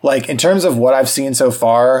in terms of what I've seen so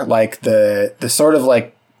far, the sort of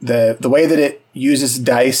the way that it uses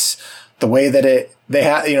dice. the way that they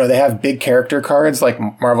have big character cards like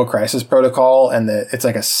Marvel Crisis Protocol, and it's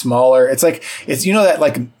like a smaller, it's that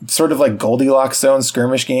like sort of like Goldilocks Zone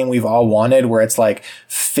skirmish game we've all wanted, where it's like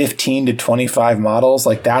 15 to 25 models.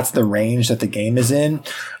 Like that's the range that the game is in.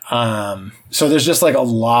 So there's just like a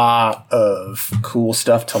lot of cool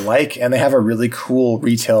stuff to like, and they have a really cool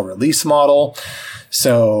retail release model.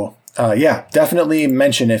 So definitely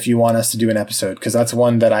mention if you want us to do an episode, because that's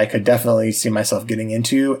one that I could definitely see myself getting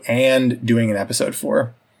into and doing an episode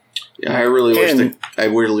for. Yeah, I really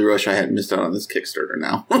wish I hadn't missed out on this Kickstarter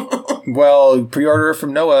now. Well, pre-order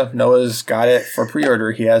from Noah. Noah's got it for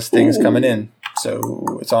pre-order. He has things coming in.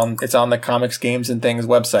 So it's on the Comics, Games, and Things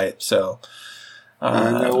website. So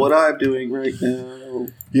I know what I'm doing right now.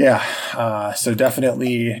 Yeah, so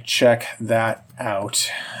definitely check that out.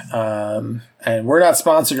 And we're not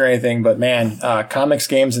sponsored or anything, but man,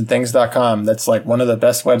 comicsgamesandthings.com, that's like one of the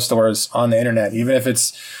best web stores on the internet, even if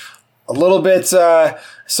it's a little bit,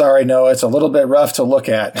 sorry, no, it's a little bit rough to look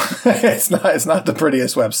at. It's not the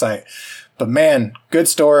prettiest website, but man, good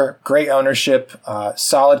store, great ownership,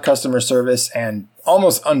 solid customer service, and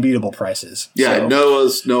almost unbeatable prices. Yeah,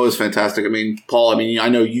 so. Noah's fantastic. I mean, Paul, I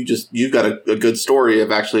know you've got a good story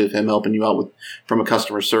of him helping you out from a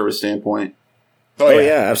customer service standpoint. Oh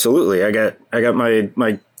yeah, absolutely. I got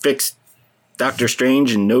my fixed Doctor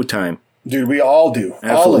Strange in no time. No we all do.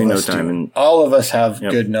 Absolutely all of us no time. Do. And all of us have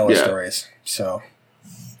good Noah stories. So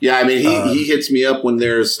yeah, I mean, he hits me up when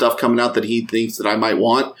there's stuff coming out that he thinks that I might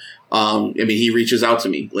want. He reaches out to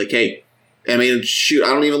me like, hey, shoot,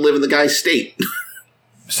 I don't even live in the guy's state.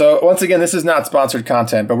 So once again, this is not sponsored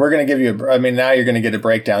content, but we're going to give you now you're going to get a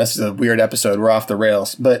breakdown. This is a weird episode. We're off the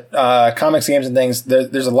rails, but Comics, Games, and Things,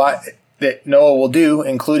 there's a lot that Noah will do,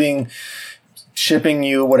 including shipping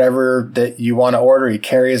you whatever that you want to order. He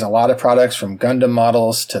carries a lot of products, from Gundam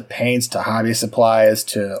models to paints to hobby supplies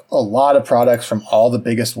to a lot of products from all the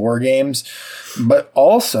biggest war games, but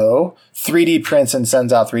also 3D prints and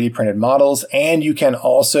sends out 3D printed models. And you can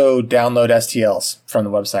also download STLs from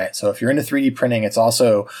the website. So if you're into 3D printing, it's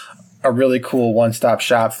also a really cool one-stop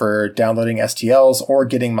shop for downloading STLs or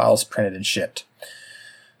getting models printed and shipped.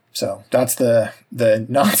 So that's the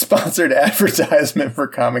non-sponsored advertisement for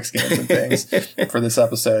Comics, Games, and Things for this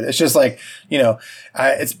episode. It's just like,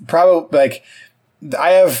 it's probably like I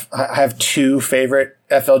have two favorite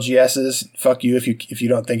FLGSs. Fuck you if you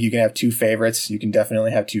don't think you can have two favorites. You can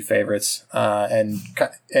definitely have two favorites. And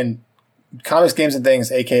Comics, Games, and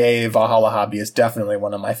Things, aka Valhalla Hobby, is definitely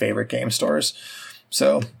one of my favorite game stores.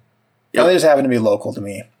 So they just happen to be local to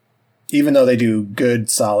me, even though they do good,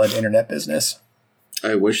 solid internet business.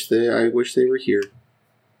 I wish they were here.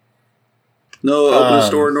 No, open a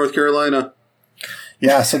store in North Carolina.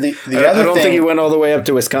 Yeah, so the other I don't think you went all the way up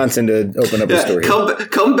to Wisconsin to open up a store.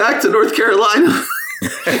 Come back to North Carolina.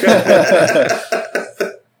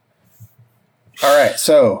 All right,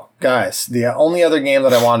 so guys, the only other game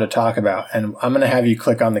that I wanted to talk about, and I'm going to have you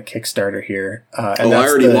click on the Kickstarter here. I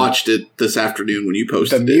already watched it this afternoon when you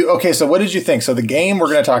posted it. Okay, so what did you think? So the game we're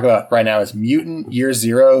going to talk about right now is Mutant Year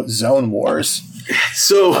Zero Zone Wars.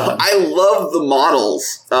 So I love the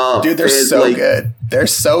models. Dude, they're so good. They're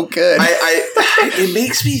so good. It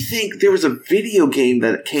makes me think there was a video game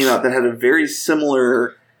that came out that had a very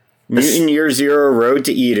similar... Mutant Year Zero Road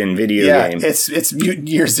to Eden video game. Yeah, it's Mutant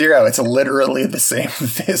Year Zero. It's literally the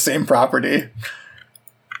same property.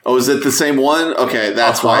 Oh, is it the same one? Okay,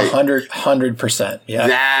 that's why. 100%. Yeah.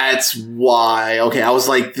 That's why. Okay, I was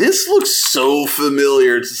like, this looks so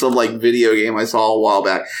familiar to some like video game I saw a while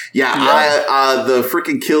back. Yeah. The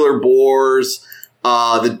freaking killer boars.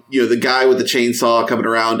 The guy with the chainsaw coming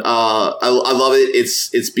around. I love it.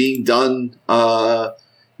 It's being done.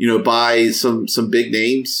 By some big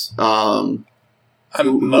names. Most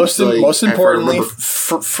importantly,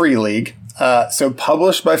 Free League. So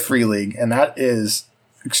published by Free League, and that is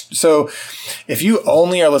so. If you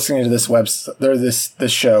only are listening to this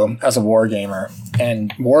this show as a wargamer,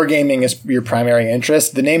 and wargaming is your primary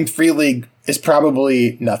interest, the name Free League is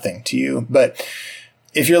probably nothing to you. But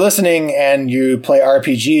if you're listening and you play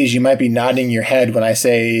RPGs, you might be nodding your head when I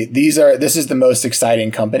say this is the most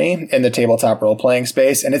exciting company in the tabletop role-playing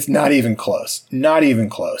space, and it's not even close. Not even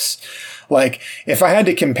close. Like, if I had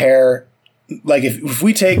to compare, like if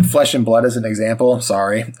we take Flesh and Blood as an example,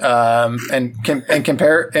 and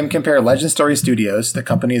compare Legend Story Studios, the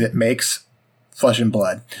company that makes Flesh and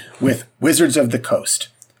Blood, with Wizards of the Coast,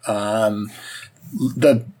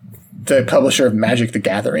 the publisher of Magic the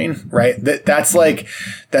Gathering, right? That's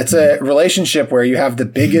a relationship where you have the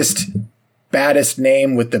biggest, baddest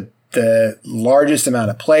name with the the largest amount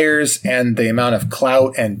of players and the amount of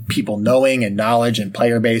clout and people knowing and knowledge and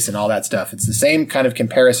player base and all that stuff. It's the same kind of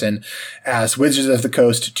comparison as Wizards of the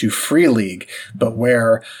Coast to Free League, but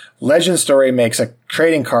where Legend Story makes a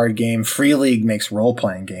trading card game, Free League makes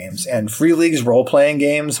role-playing games. And Free League's role-playing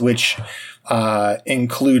games, which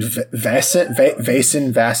include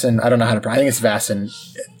Vaesen, I don't know how to pronounce, I think it's Vaesen,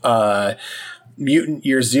 Mutant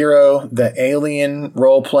Year Zero, the Alien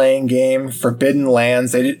role-playing game, Forbidden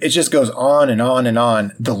Lands. It just goes on and on and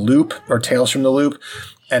on. The Loop, or Tales from the Loop.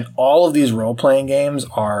 And all of these role-playing games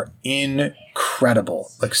are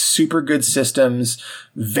incredible. Like, super good systems.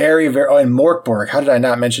 Very, very... Oh, and Morkborg. How did I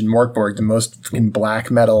not mention Morkborg, the most fucking black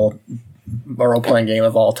metal role-playing game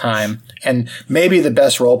of all time? And maybe the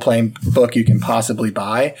best role-playing book you can possibly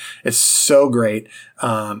buy. It's so great.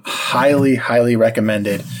 Highly, highly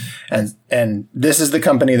recommended. And this is the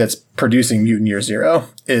company that's producing Mutant Year Zero,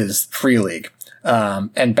 is Free League.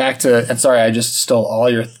 And back to, and sorry, I just stole all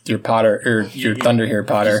your Potter, or your thunder here,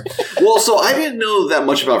 Potter. Well, so I didn't know that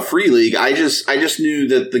much about Free League. I just knew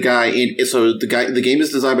that the game is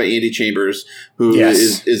designed by Andy Chambers, who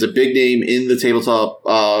is a big name in the tabletop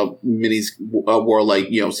minis war. Like,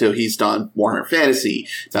 so he's done Warhammer Fantasy,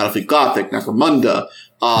 Battlefield Gothic, Necromunda,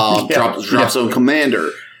 Drop Zone Commander,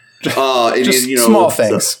 and, just small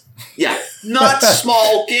things. Yeah, not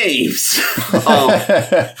small games.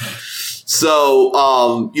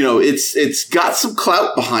 So, it's got some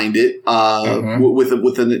clout behind it,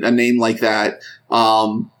 with a name like that.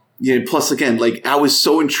 Plus again, like, I was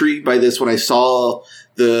so intrigued by this when I saw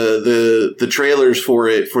the trailers for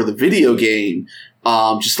it, for the video game.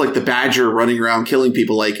 Just like the badger running around killing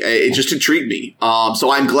people, like, it just intrigued me.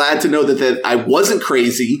 So I'm glad to know that I wasn't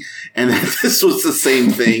crazy and that this was the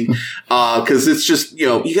same thing. Cause it's just,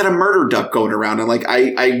 you got a murder duck going around, and like,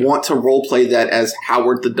 I want to role play that as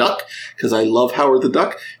Howard the Duck, cause I love Howard the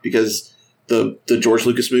Duck, because the George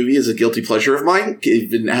Lucas movie is a guilty pleasure of mine.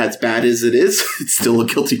 Even as bad as it is, it's still a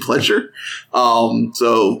guilty pleasure.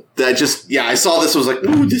 So that just, I saw this, was like,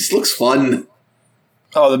 ooh, this looks fun.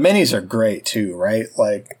 Oh, the minis are great too, right?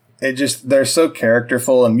 Like, they're so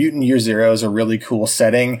characterful, and Mutant Year Zero is a really cool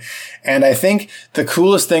setting. And I think the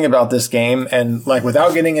coolest thing about this game, and like,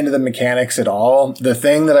 without getting into the mechanics at all, the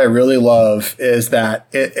thing that I really love is that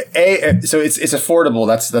so it's affordable.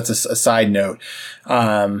 That's a side note.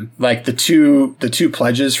 Like the two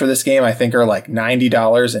pledges for this game, I think, are like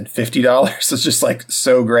 $90 and $50. It's just like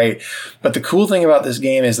so great. But the cool thing about this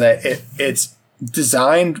game is that it's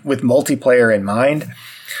designed with multiplayer in mind.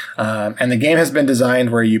 And the game has been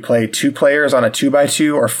designed where you play 2 players on a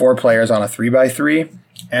 2x2 or 4 players on a 3x3.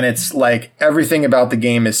 And it's like, everything about the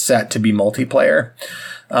game is set to be multiplayer.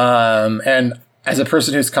 And as a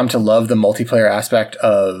person who's come to love the multiplayer aspect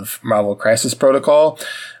of Marvel Crisis Protocol,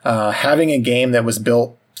 having a game that was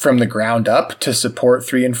built from the ground up to support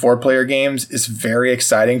 3 and 4 player games is very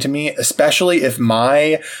exciting to me, especially if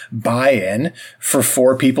my buy-in for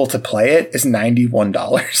 4 people to play it is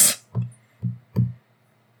 $91.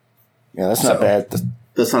 Yeah, that's not bad.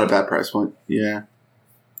 That's not a bad price point. Yeah.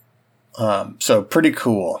 So pretty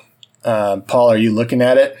cool. Paul, are you looking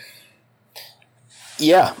at it?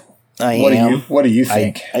 Yeah, I am. What do you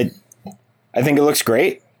think? I think it looks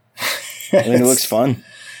great. I think it looks fun.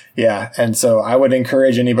 Yeah, and so I would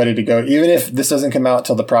encourage anybody to go, even if this doesn't come out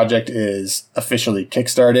till the project is officially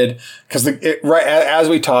kickstarted, because right as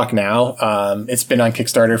we talk now, it's been on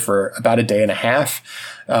Kickstarter for about a day and a half,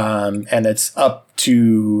 and it's up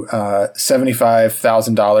to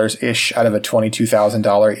 $75,000 ish out of a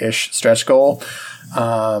 $22,000 ish stretch goal.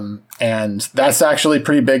 And that's actually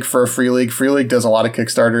pretty big for a Free League. Free League does a lot of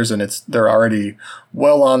Kickstarters, and they're already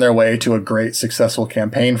well on their way to a great successful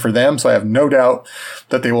campaign for them. So I have no doubt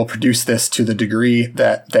that they will produce this to the degree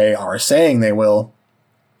that they are saying they will.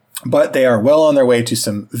 But they are well on their way to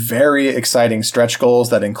some very exciting stretch goals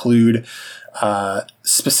that include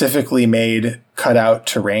specifically made cutout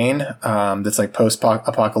terrain that's like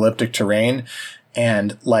post-apocalyptic terrain,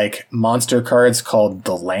 and like monster cards called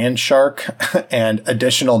the Land Shark, and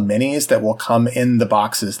additional minis that will come in the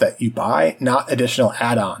boxes that you buy, not additional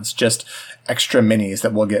add-ons, just extra minis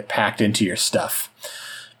that will get packed into your stuff.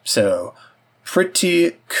 So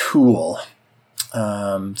pretty cool.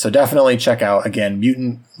 So definitely check out, again,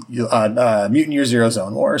 Mutant Year Zero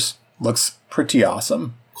Zone Wars. Looks pretty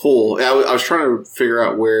awesome. Cool. I was trying to figure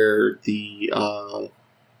out where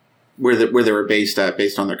where they were based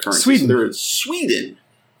on their currency. Sweden. So they're in Sweden.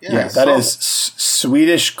 Yeah, that is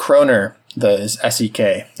Swedish kroner. Is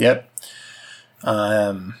SEK. Yep.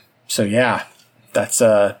 So yeah, that's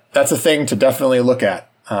a thing to definitely look at.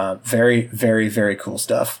 Very, very, very cool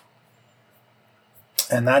stuff.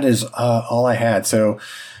 And that is all I had. So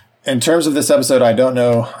in terms of this episode, I don't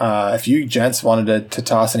know if you gents wanted to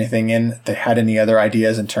toss anything in that had any other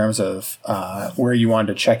ideas in terms of where you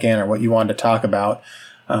wanted to check in or what you wanted to talk about.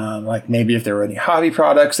 Like maybe if there were any hobby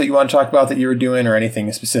products that you want to talk about that you were doing or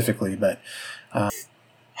anything specifically. But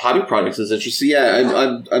hobby products is interesting.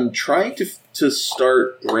 Yeah, I'm trying to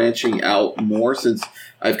start branching out more since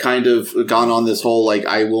I've kind of gone on this whole like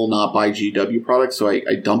I will not buy GW products, so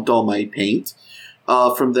I dumped all my paint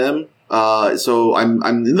from them. So I'm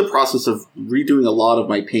in the process of redoing a lot of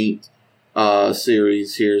my paint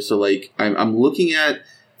series here. So like I'm looking at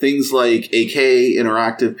things like AK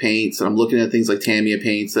interactive paints, and I'm looking at things like Tamiya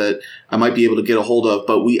paints that I might be able to get a hold of.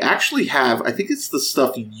 But we actually have, I think it's the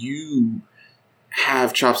stuff you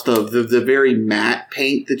have, Chops, the very matte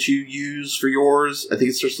paint that you use for yours. I think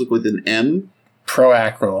it starts with an M.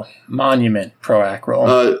 Proacryl. Monument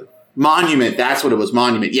Proacryl. Monument, that's what it was,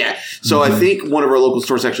 Monument, yeah. So I think one of our local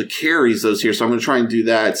stores actually carries those here, so I'm going to try and do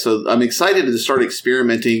that. So I'm excited to start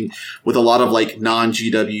experimenting with a lot of like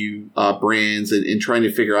non-GW brands and trying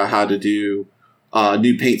to figure out how to do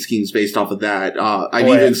new paint schemes based off of that. I've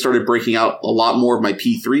even started breaking out a lot more of my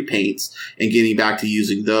P3 paints and getting back to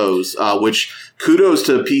using those, which kudos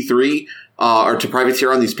to P3. Or to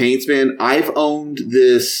Privateer on these paints, man. I've owned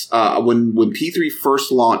this when P3 first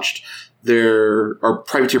launched or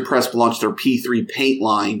Privateer Press launched their P3 paint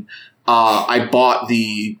line. I bought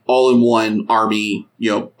the all-in-one Army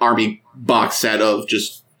box set of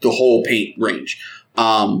just the whole paint range.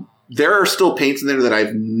 There are still paints in there that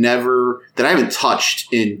I haven't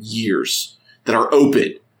touched in years that are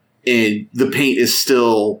open, and the paint is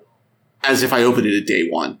still as if I opened it at day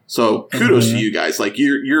one. So kudos to you guys. Like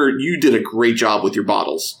you did a great job with your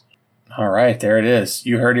bottles. All right, there it is.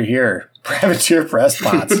 You heard it here. Privateer Press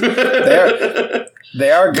pots.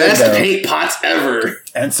 They are good. Best paint pots ever.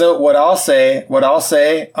 And so what I'll say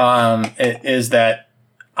is that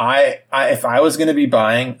if I was going to be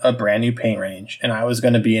buying a brand new paint range and I was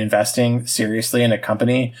going to be investing seriously in a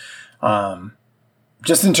company,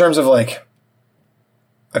 just in terms of like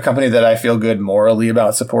a company that I feel good morally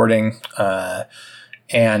about supporting,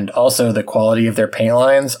 and also the quality of their paint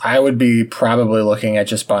lines, I would be probably looking at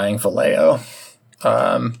just buying Vallejo.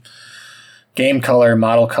 Game Color,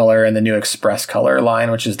 Model Color, and the new Express Color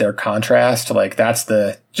line, which is their contrast. Like that's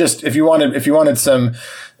if you wanted some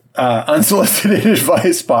unsolicited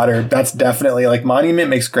advice, spotter, that's definitely like Monument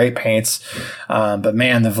makes great paints. But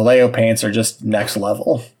man, the Vallejo paints are just next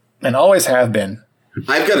level and always have been.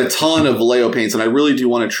 I've got a ton of Vallejo paints, and I really do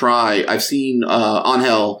want to try. I've seen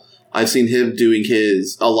Angel. I've seen him doing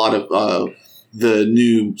a lot of the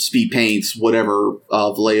new speed paints, whatever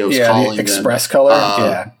Vallejo's calling the Express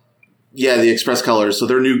Color. Yeah, the Express Colors. So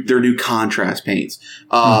they're new contrast paints.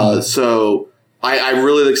 So I'm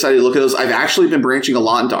really excited to look at those. I've actually been branching a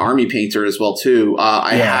lot into Army Painter as well too.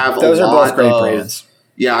 Those are both great brands.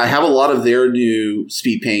 Yeah, I have a lot of their new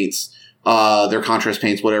speed paints. Their contrast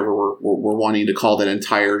paints, whatever we're wanting to call that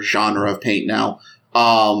entire genre of paint now.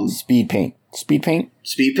 Speed paint.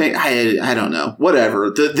 I don't know. Whatever.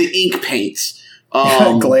 The ink paints.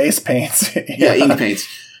 Glaze paints. Yeah, ink paints.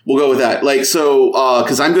 We'll go with that. Like, so,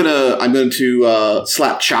 cause I'm going to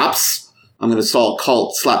slap chops. I'm going to call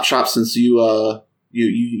it slap chops since you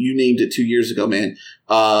named it 2 years ago, man.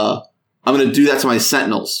 I'm going to do that to my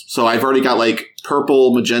Sentinels. So I've already got like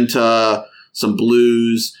purple, magenta, some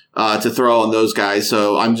blues, to throw on those guys.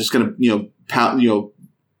 So I'm just going to,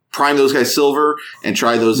 prime those guys silver and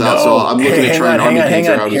try those out. So I'm looking at trying Army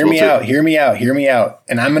Painter out as well. Hear me out.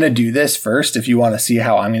 And I'm going to do this first if you want to see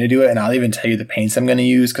how I'm going to do it. And I'll even tell you the paints I'm going to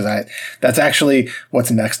use because that's actually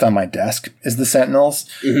what's next on my desk is the Sentinels.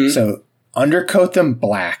 Mm-hmm. So undercoat them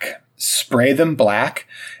black, spray them black,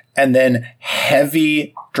 and then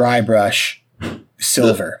heavy dry brush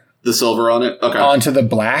silver. The silver on it? Okay. Onto the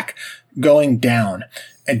black going down.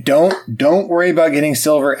 And don't worry about getting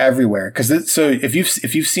silver everywhere so if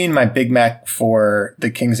you've seen my Big Mac for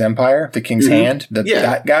the King's Empire, the King's Hand,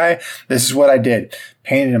 that guy, this is what I did.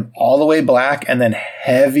 Painted him all the way black and then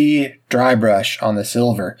heavy dry brush on the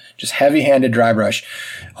silver, just heavy-handed dry brush.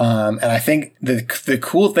 And I think the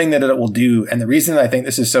cool thing that it will do, and the reason that I think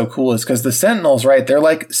this is so cool is because the Sentinels, right, they're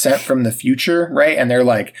like sent from the future, right, and they're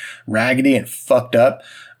like raggedy and fucked up.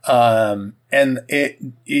 And it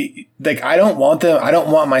like, I don't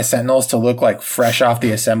want my Sentinels to look like fresh off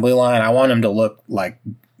the assembly line. I want them to look like,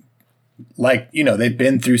 they've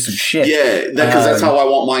been through some shit. Yeah. Because that's how I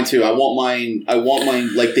want mine too. I want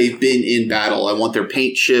mine like they've been in battle. I want their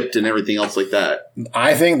paint chipped and everything else like that.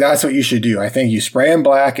 I think that's what you should do. I think you spray them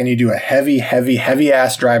black and you do a heavy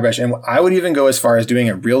ass dry brush. And I would even go as far as doing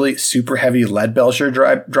a really super heavy lead Belcher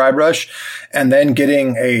dry brush and then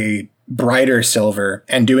getting a brighter silver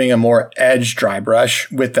and doing a more edge dry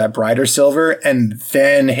brush with that brighter silver and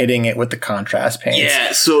then hitting it with the contrast paints.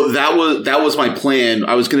 Yeah, so that was my plan.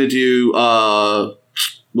 I was going to do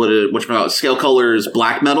Scale Colors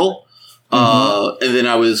black metal. And then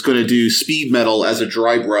I was going to do speed metal as a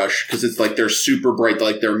dry brush because it's like they're super bright,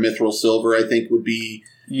 like their mithril silver, I think would be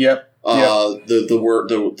the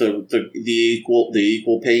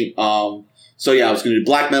equal paint. So yeah, I was going to do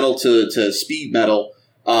black metal to speed metal.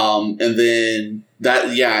 And then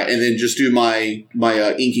just do my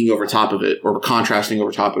inking over top of it or contrasting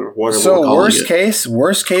over top of it. Whatever. So worst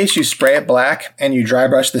case, you spray it black and you dry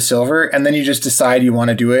brush the silver, and then you just decide you want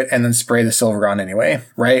to do it and then spray the silver on anyway,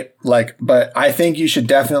 right? But I think you should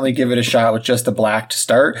definitely give it a shot with just the black to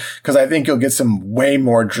start, because I think you'll get some way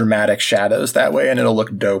more dramatic shadows that way, and it'll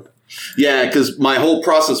look dope. Yeah, because my whole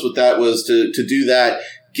process with that was to do that.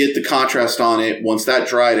 Get the contrast on it. Once that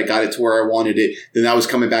dried, I got it to where I wanted it. Then I was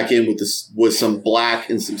coming back in with some black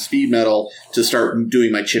and some speed metal to start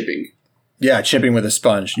doing my chipping. Yeah, chipping with a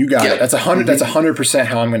sponge. You got it. That's 100. That's 100%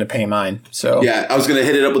 how I'm going to paint mine. So yeah, I was going to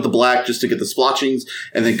hit it up with the black just to get the splotchings,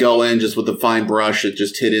 and then go in just with the fine brush and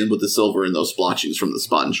just hit in with the silver and those splotchings from the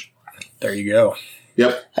sponge. There you go.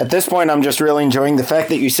 Yep. At this point, I'm just really enjoying the fact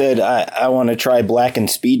that you said I want to try black and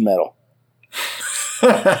speed metal.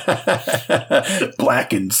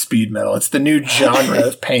 Black and speed metal. It's the new genre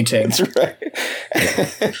of painting. That's right.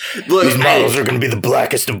 Look, these models are going to be the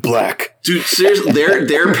blackest of black. Dude, seriously,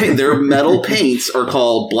 their metal paints are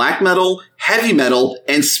called black metal, heavy metal,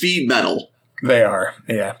 and speed metal. They are.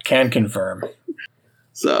 Yeah, can confirm.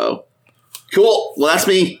 So, cool. Well, that's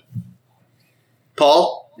me.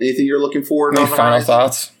 Paul, anything you're looking for? Any final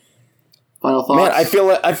thoughts? Final thoughts? Man,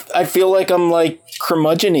 I feel like I'm like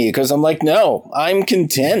curmudgeon-y because I'm like, no, I'm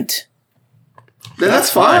content.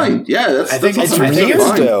 That's fine. Yeah, that's. I think it's weird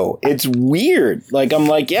though. It's weird. Like I'm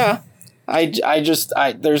like, yeah, I just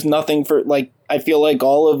there's nothing for like. I feel like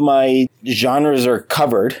all of my genres are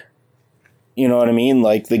covered. You know what I mean?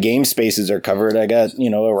 Like the game spaces are covered. I got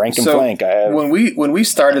a rank and flank. I have. When we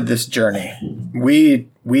started this journey, we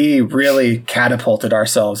really catapulted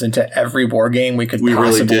ourselves into every war game we could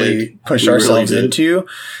possibly push ourselves into.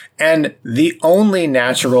 And the only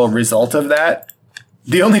natural result of that,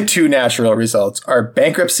 the only two natural results are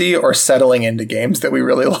bankruptcy or settling into games that we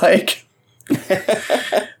really like.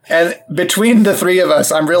 And between the three of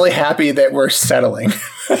us, I'm really happy that we're settling.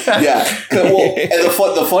 Yeah. Well, and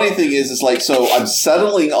the funny thing is like, so I'm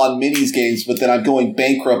settling on minis games, but then I'm going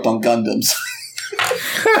bankrupt on Gundams.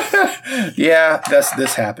 Yeah,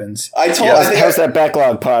 this happens. How's that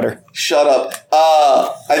backlog, Potter? Shut up.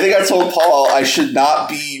 I think I told Paul I should not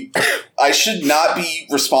be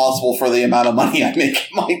responsible for the amount of money I make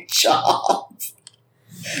in my job.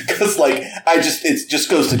 Because it just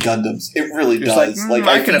goes to Gundams. It really does. I feed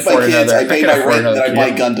my kids, I pay my rent, and then I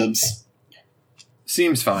buy Gundams.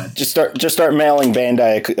 Seems fine. Just start mailing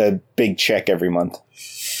Bandai a big check every month.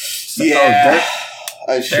 Yeah.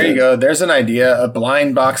 There you go. There's an idea. A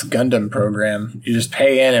blind box Gundam program. You just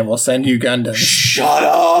pay in and we'll send you Gundams. Shut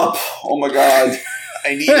up. Oh my god.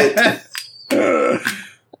 I need it.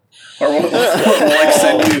 Or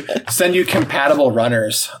we'll send you compatible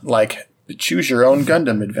runners. Like choose your own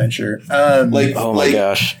Gundam adventure. Oh my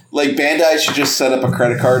gosh. Like Bandai should just set up a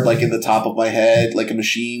credit card like in the top of my head, like a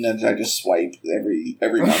machine, and I just swipe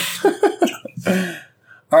every month.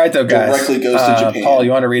 All right though, guys. Directly goes to Japan. Paul,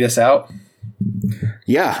 you want to read us out?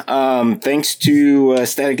 Yeah. Thanks to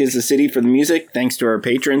Static is the City for the music. Thanks to our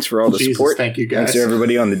patrons for all the support. Thank you, guys. Thanks to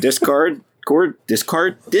everybody on the Discord.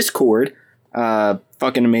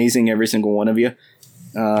 Fucking amazing, every single one of you.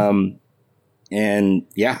 And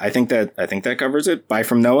yeah, I think that covers it. Bye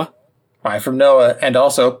from Noah. Bye from Noah, and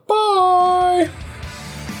also bye.